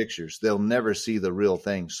it in pictures. They'll never see the real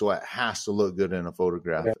thing. So it has to look good in a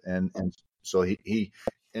photograph. And so he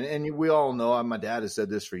we all know, my dad has said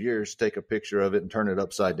this for years, take a picture of it and turn it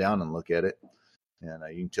upside down and look at it. And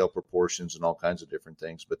you can tell proportions and all kinds of different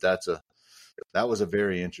things. But that was a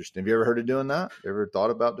very interesting. Have you ever heard of doing that? Ever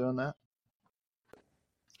thought about doing that?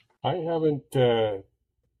 I haven't.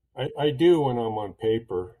 I do when I'm on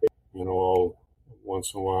paper.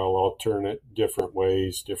 Once in a while I'll turn it different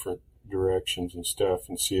ways, different directions and stuff,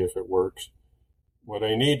 and see if it works. What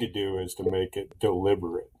I need to do is to make it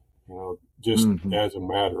deliberate. Just as a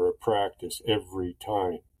matter of practice every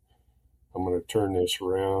time. I'm going to turn this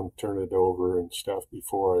around, turn it over and stuff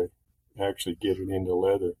before I actually get it into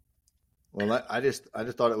leather. Well, I just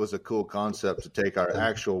thought it was a cool concept to take our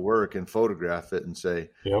actual work and photograph it and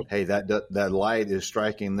say, hey, that light is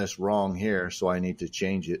striking this wrong here, so I need to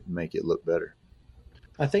change it and make it look better.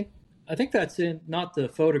 I think that's in not the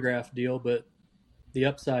photograph deal, but the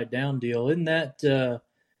upside down deal. Isn't that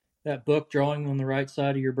that book, Drawing on the Right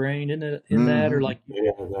Side of Your Brain? Isn't it in that, or like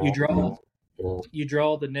you draw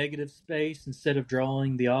the negative space instead of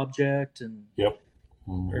drawing the object? And it's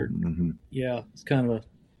kind of a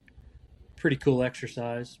pretty cool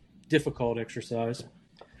exercise, difficult exercise,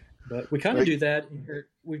 but we kind of do that.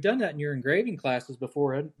 We've done that in your engraving classes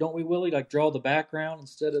before, don't we, Willie? Like draw the background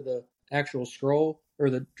instead of the actual scroll,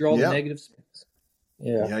 or draw the negative space.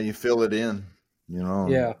 Yeah, you fill it in.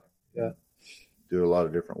 Do a lot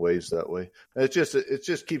of different ways that way. It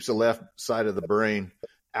just keeps the left side of the brain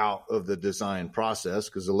out of the design process,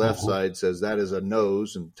 because the left side says that is a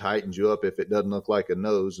nose and tightens you up if it doesn't look like a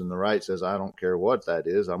nose, and the right says I don't care what that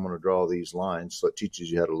is, I'm going to draw these lines. So it teaches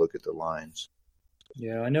you how to look at the lines.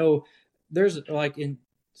 I know there's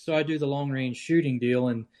so I do the long range shooting deal,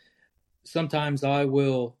 and sometimes I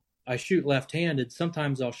shoot left-handed,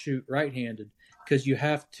 sometimes I'll shoot right-handed, because you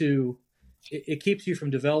have to it keeps you from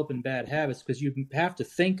developing bad habits, because you have to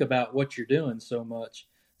think about what you're doing so much.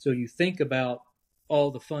 So you think about all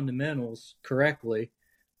the fundamentals correctly,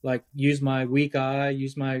 like use my weak eye,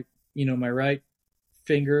 use my my right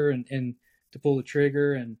finger and to pull the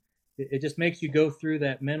trigger, and it just makes you go through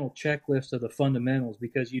that mental checklist of the fundamentals,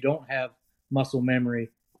 because you don't have muscle memory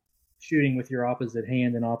shooting with your opposite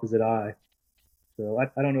hand and opposite eye. So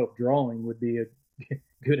I don't know if drawing would be a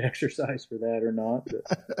good exercise for that or not.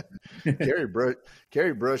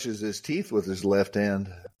 Cary brushes his teeth with his left hand,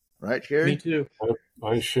 right, Cary? Me too.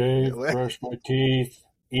 I shave, brush my teeth,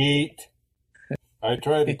 eat. I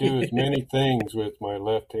try to do as many things with my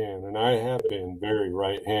left hand, and I have been very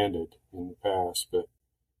right-handed in the past, but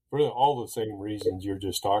for all the same reasons you're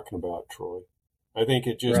just talking about, Troy. I think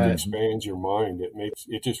it just expands your mind.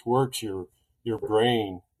 It just works your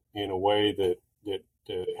brain in a way that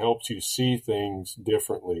helps you see things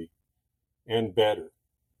differently and better.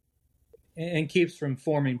 And keeps from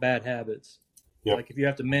forming bad habits. Yep. Like if you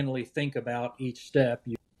have to mentally think about each step,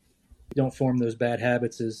 you don't form those bad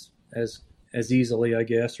habits as easily, I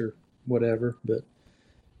guess, or whatever. But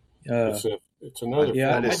it's another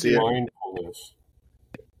form of mindfulness.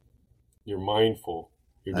 you're mindful.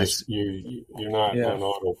 You're just you're not on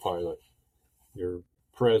autopilot. You're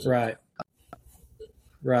present.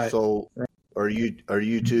 Right. So are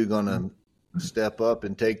you two gonna step up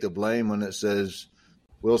and take the blame when it says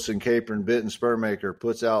Wilson Capron Bit and Spur Maker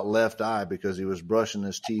puts out left eye because he was brushing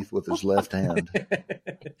his teeth with his left hand?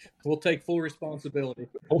 We'll take full responsibility.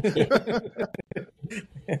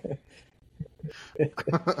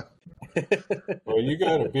 Well, you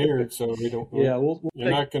got a beard, so we don't. Yeah,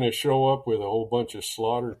 you're not going to show up with a whole bunch of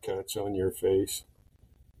slaughter cuts on your face.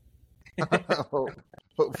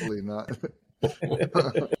 Hopefully not.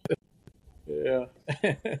 Yeah,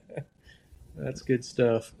 that's good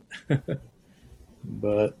stuff.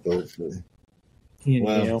 But hopefully, you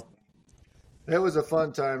know, it was a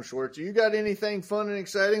fun time, Schwartz. You got anything fun and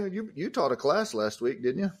exciting? You taught a class last week,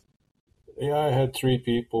 didn't you? Yeah, I had two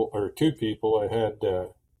people. I had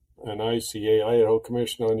an ICA, Idaho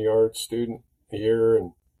Commission on the Arts student here,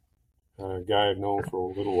 and a guy I've known for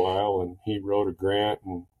a little while, and he wrote a grant,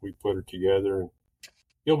 and we put it together, and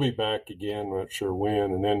he'll be back again, not sure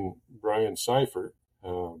when. And then Brian Seifert,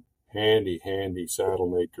 handy saddle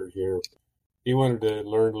maker here, he wanted to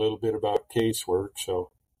learn a little bit about casework,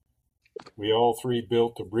 so we all three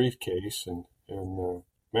built a briefcase, and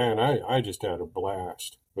man, I just had a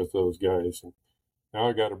blast with those guys. And now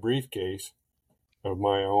I got a briefcase of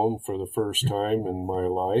my own for the first time in my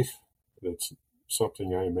life. That's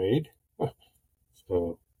something I made.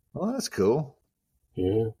 So, oh, that's cool.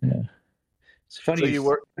 Yeah. It's funny. So you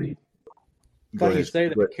work. Funny you say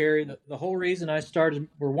that, Cary. The whole reason I started,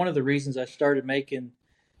 or one of the reasons I started making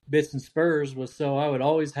bits and spurs, was so I would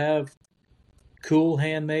always have cool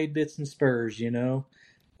handmade bits and spurs. You know,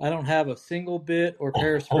 I don't have a single bit or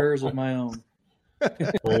pair of spurs of my own.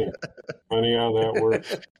 Funny how that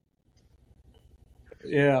works.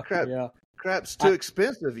 Yeah, Crap's too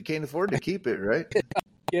expensive. You can't afford to keep it, right?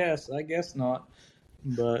 Yes, I guess not.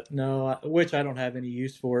 But no, which I don't have any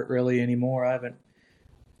use for it really anymore. I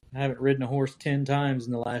haven't ridden a horse 10 times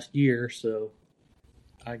in the last year, so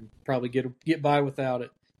I can probably get by without it.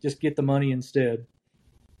 Just get the money instead.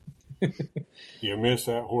 You miss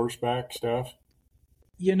that horseback stuff?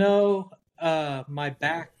 You know, my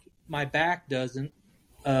back doesn't.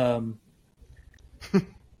 You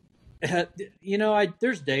know,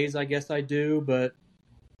 there's days I guess I do, but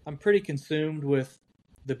I'm pretty consumed with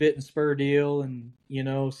the bit and spur deal, and you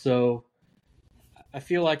know, so I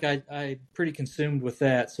feel like I'm pretty consumed with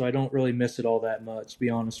that, so I don't really miss it all that much, to be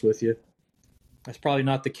honest with you. That's probably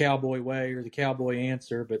not the cowboy way or the cowboy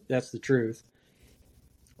answer, but that's the truth.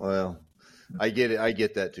 Well, I get it. I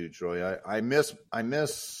get that too, Troy. I miss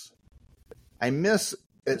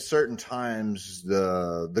at certain times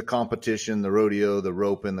the competition, the rodeo, the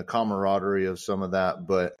roping, the camaraderie of some of that,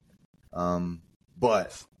 but I'm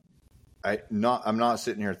not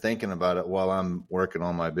sitting here thinking about it while I'm working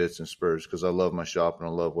on my bits and spurs, because I love my shop and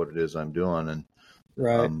I love what it is I'm doing. And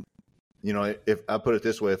right. You know, if I put it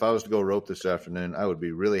this way, if I was to go rope this afternoon, I would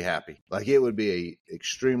be really happy. Like, it would be a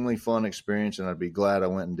extremely fun experience, and I'd be glad I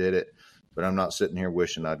went and did it. But I'm not sitting here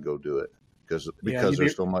wishing I'd go do it because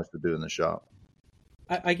there's so much to do in the shop.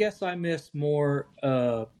 I guess I miss more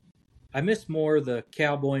the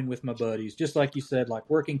cowboying with my buddies, just like you said, like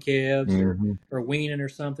working calves or weaning or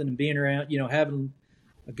something, and being around, you know, having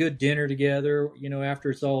a good dinner together, you know,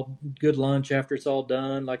 after it's all good lunch, after it's all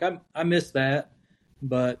done. Like I miss that.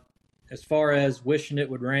 But as far as wishing it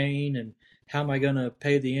would rain and how am I going to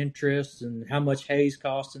pay the interest and how much hay's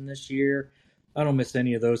costing this year, I don't miss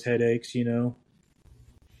any of those headaches, you know.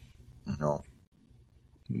 No.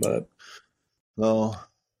 But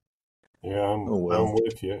yeah, I'm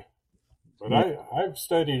with you. But I've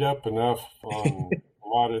studied up enough on a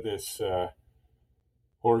lot of this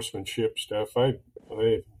horsemanship stuff. I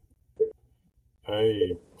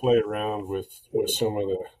play around with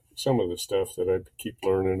some of the stuff that I keep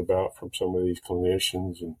learning about from some of these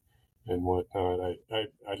clinicians and whatnot.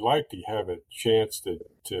 I'd like to have a chance to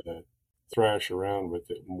thrash around with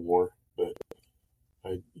it more, but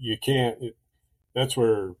you can't. That's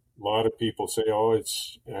where a lot of people say, "Oh,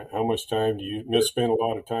 it's how much time do you spend a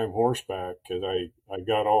lot of time horseback?" Because I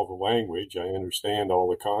got all the language, I understand all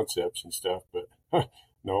the concepts and stuff, but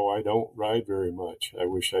no, I don't ride very much. I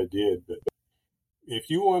wish I did, but if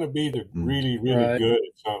you want to be the really Right. good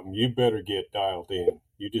at something, you better get dialed in.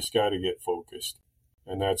 You just got to get focused,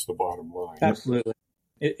 and that's the bottom line. Absolutely.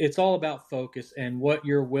 It's all about focus and what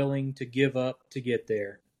you're willing to give up to get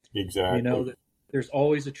there. Exactly. You know, there's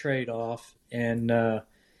always a trade-off, and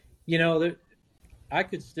you know, I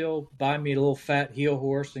could still buy me a little fat heel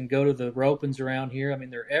horse and go to the ropings around here. I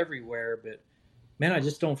mean, they're everywhere, but man, I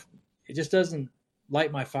just don't. It just doesn't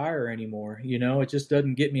light my fire anymore. It just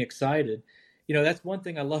doesn't get me excited. That's one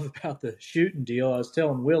thing I love about the shooting deal. I was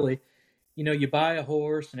telling Willie, you buy a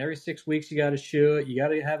horse and every 6 weeks you got to shoe it. You got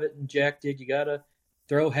to have it injected. You got to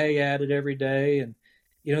throw hay at it every day. And,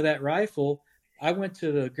 that rifle, I went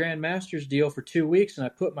to the Grand Masters deal for 2 weeks and I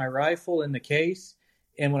put my rifle in the case.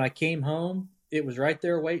 And when I came home, it was right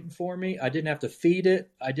there waiting for me. I didn't have to feed it.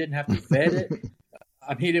 I didn't have to vet it.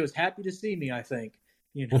 I mean, it was happy to see me, I think.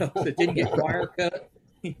 So it didn't get wire cut.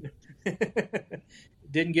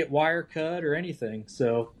 Didn't get wire cut or anything.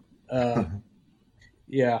 So,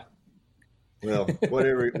 yeah. Well,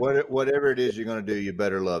 whatever it is you're going to do, you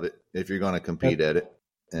better love it if you're going to compete at it.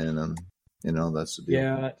 And, that's the deal.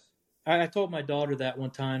 Yeah. I told my daughter that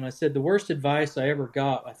one time. I said the worst advice I ever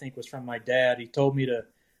got, I think, was from my dad. He told me to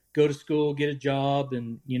go to school, get a job,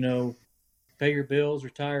 and, pay your bills,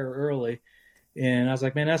 retire early. And I was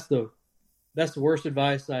like, man, that's the worst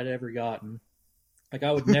advice I'd ever gotten. Like,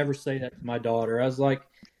 I would never say that to my daughter. I was like,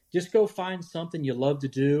 just go find something you love to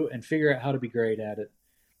do and figure out how to be great at it.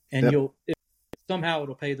 And somehow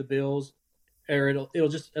it'll pay the bills, or it'll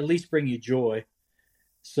just at least bring you joy.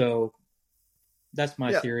 So that's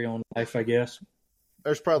my theory on life, I guess.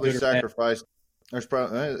 There's probably sacrifice.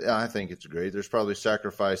 I think it's great. There's probably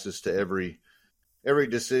sacrifices to every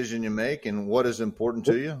decision you make and what is important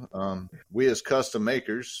to you. We as custom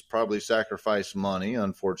makers probably sacrifice money,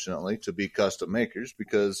 unfortunately, to be custom makers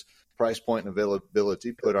because price point and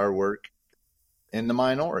availability put our work in the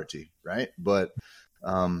minority, right? But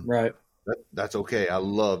right. That's okay. I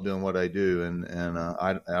love doing what I do, and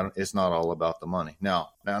it's not all about the money. Now,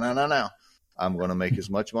 I'm going to make as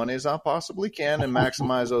much money as I possibly can and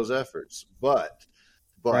maximize those efforts. But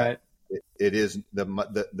right. It is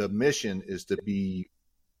the mission is to be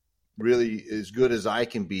really as good as I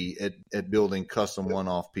can be at building custom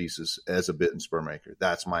one-off pieces as a bit and spur maker.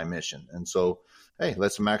 That's my mission. And so, hey,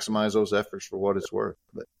 let's maximize those efforts for what it's worth.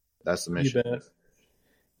 But that's the mission.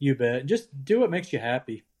 You bet. Just do what makes you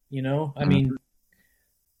happy. I mean,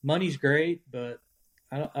 money's great, but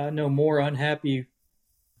I know more unhappy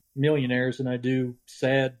millionaires than I do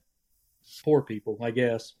sad, poor people, I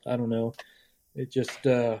guess. I don't know. It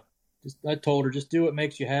I told her, just do what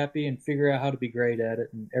makes you happy and figure out how to be great at it,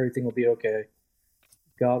 and everything will be okay.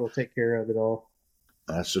 God will take care of it all.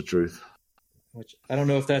 That's the truth. Which I don't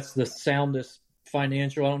know if that's the soundest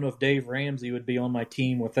financial. I don't know if Dave Ramsey would be on my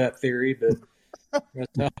team with that theory, but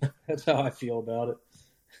that's how I feel about it.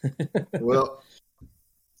 Well,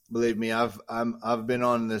 believe me, I've been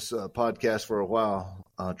on this podcast for a while,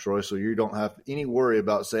 Troy. So you don't have any worry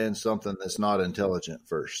about saying something that's not intelligent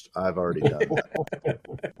first. I've already done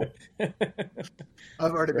that.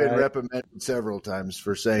 I've already been reprimanded several times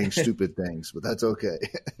for saying stupid things, but that's okay.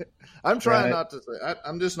 I'm trying not to say.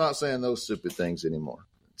 I'm just not saying those stupid things anymore.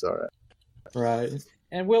 It's all right. Right.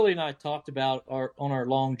 And Willie and I talked about on our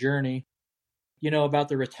long journey, about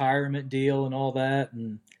the retirement deal and all that.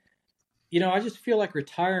 And, I just feel like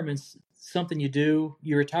retirement's something you do.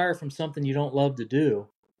 You retire from something you don't love to do.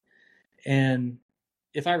 And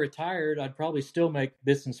if I retired, I'd probably still make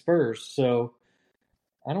bits and spurs. So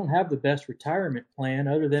I don't have the best retirement plan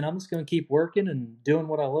other than I'm just going to keep working and doing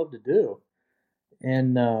what I love to do.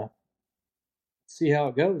 And see how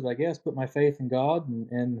it goes, I guess. Put my faith in God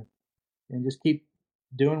and just keep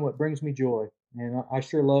doing what brings me joy. And I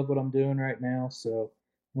sure love what I'm doing right now, so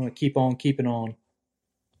I'm going to keep on keeping on.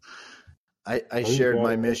 I shared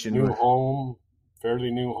my mission.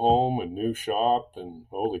 Fairly new home and new shop, and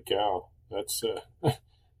holy cow, that's a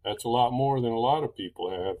lot more than a lot of people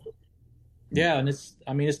have. Yeah, and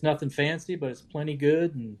it's nothing fancy, but it's plenty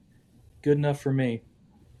good and good enough for me.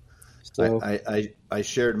 So I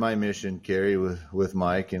shared my mission, Cary, with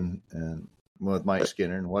Mike and with Mike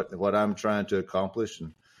Skinner, and what I'm trying to accomplish,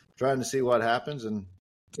 and trying to see what happens. And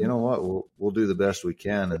you know what, we'll do the best we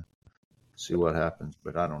can and see what happens.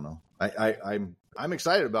 But I don't know. I'm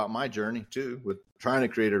excited about my journey too, with trying to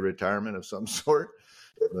create a retirement of some sort.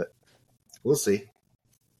 But we'll see.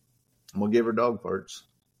 We'll give her dog parts.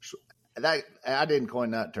 I didn't coin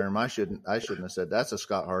that term. I shouldn't have said that's a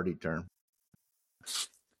Scott Hardy term.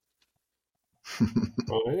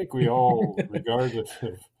 Well, I think we all, regardless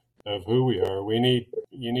of who we are,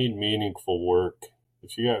 you need meaningful work.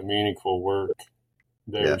 If you got meaningful work,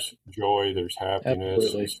 there's joy, there's happiness.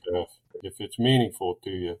 Absolutely. And stuff. If it's meaningful to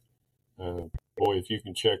you, boy, if you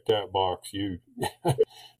can check that box,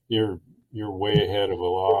 you're way ahead of a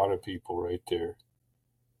lot of people right there.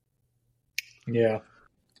 Yeah,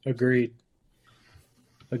 agreed.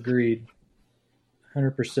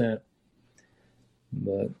 100%.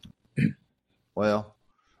 But well,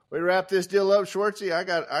 we wrap this deal up, Schwartzy. I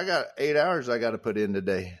got 8 hours I got to put in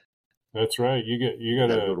today. That's right. You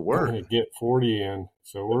Gotta gotta go to work. get 40 in.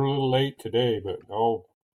 So we're a little late today, but I'll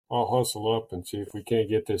hustle up and see if we can't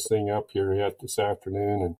get this thing up here yet this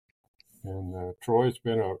afternoon. And Troy, it's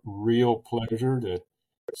been a real pleasure to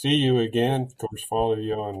see you again. Of course, follow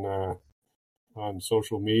you on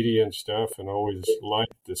social media and stuff, and always like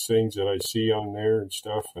the things that I see on there and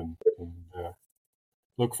stuff, and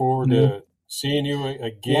look forward to seeing you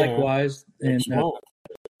again. Likewise, next month.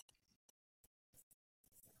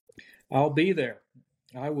 I'll be there.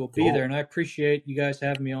 I will be there, and I appreciate you guys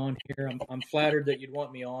having me on here. I'm flattered that you'd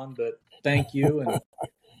want me on, but thank you, and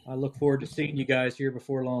I look forward to seeing you guys here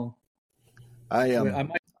before long. I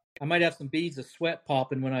might have some beads of sweat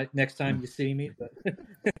popping when next time you see me, but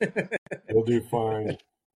you'll do fine.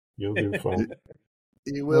 You'll do fine.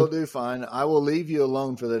 You will do fine. I will leave you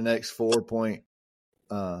alone for the next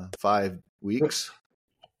 4.5 weeks.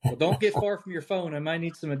 Well, don't get far from your phone. I might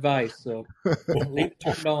need some advice, so leave it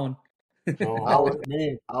turned on.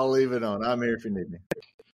 I'll leave it on. I'm here if you need me.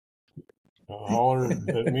 Holler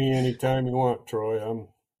at me anytime you want, Troy. I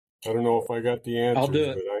don't know if I got the answers, I'll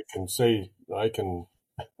do it. But I can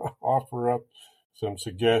offer up some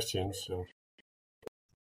suggestions. So.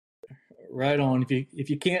 Right on.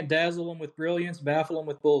 If you can't dazzle them with brilliance, baffle them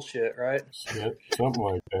with bullshit, right? Yeah, something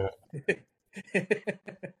like that.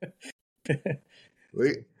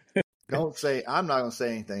 I'm not going to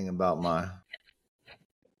say anything about my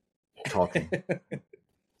talking.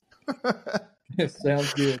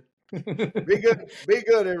 Sounds good. Be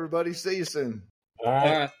good, everybody. See you soon. All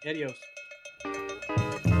right. Adios.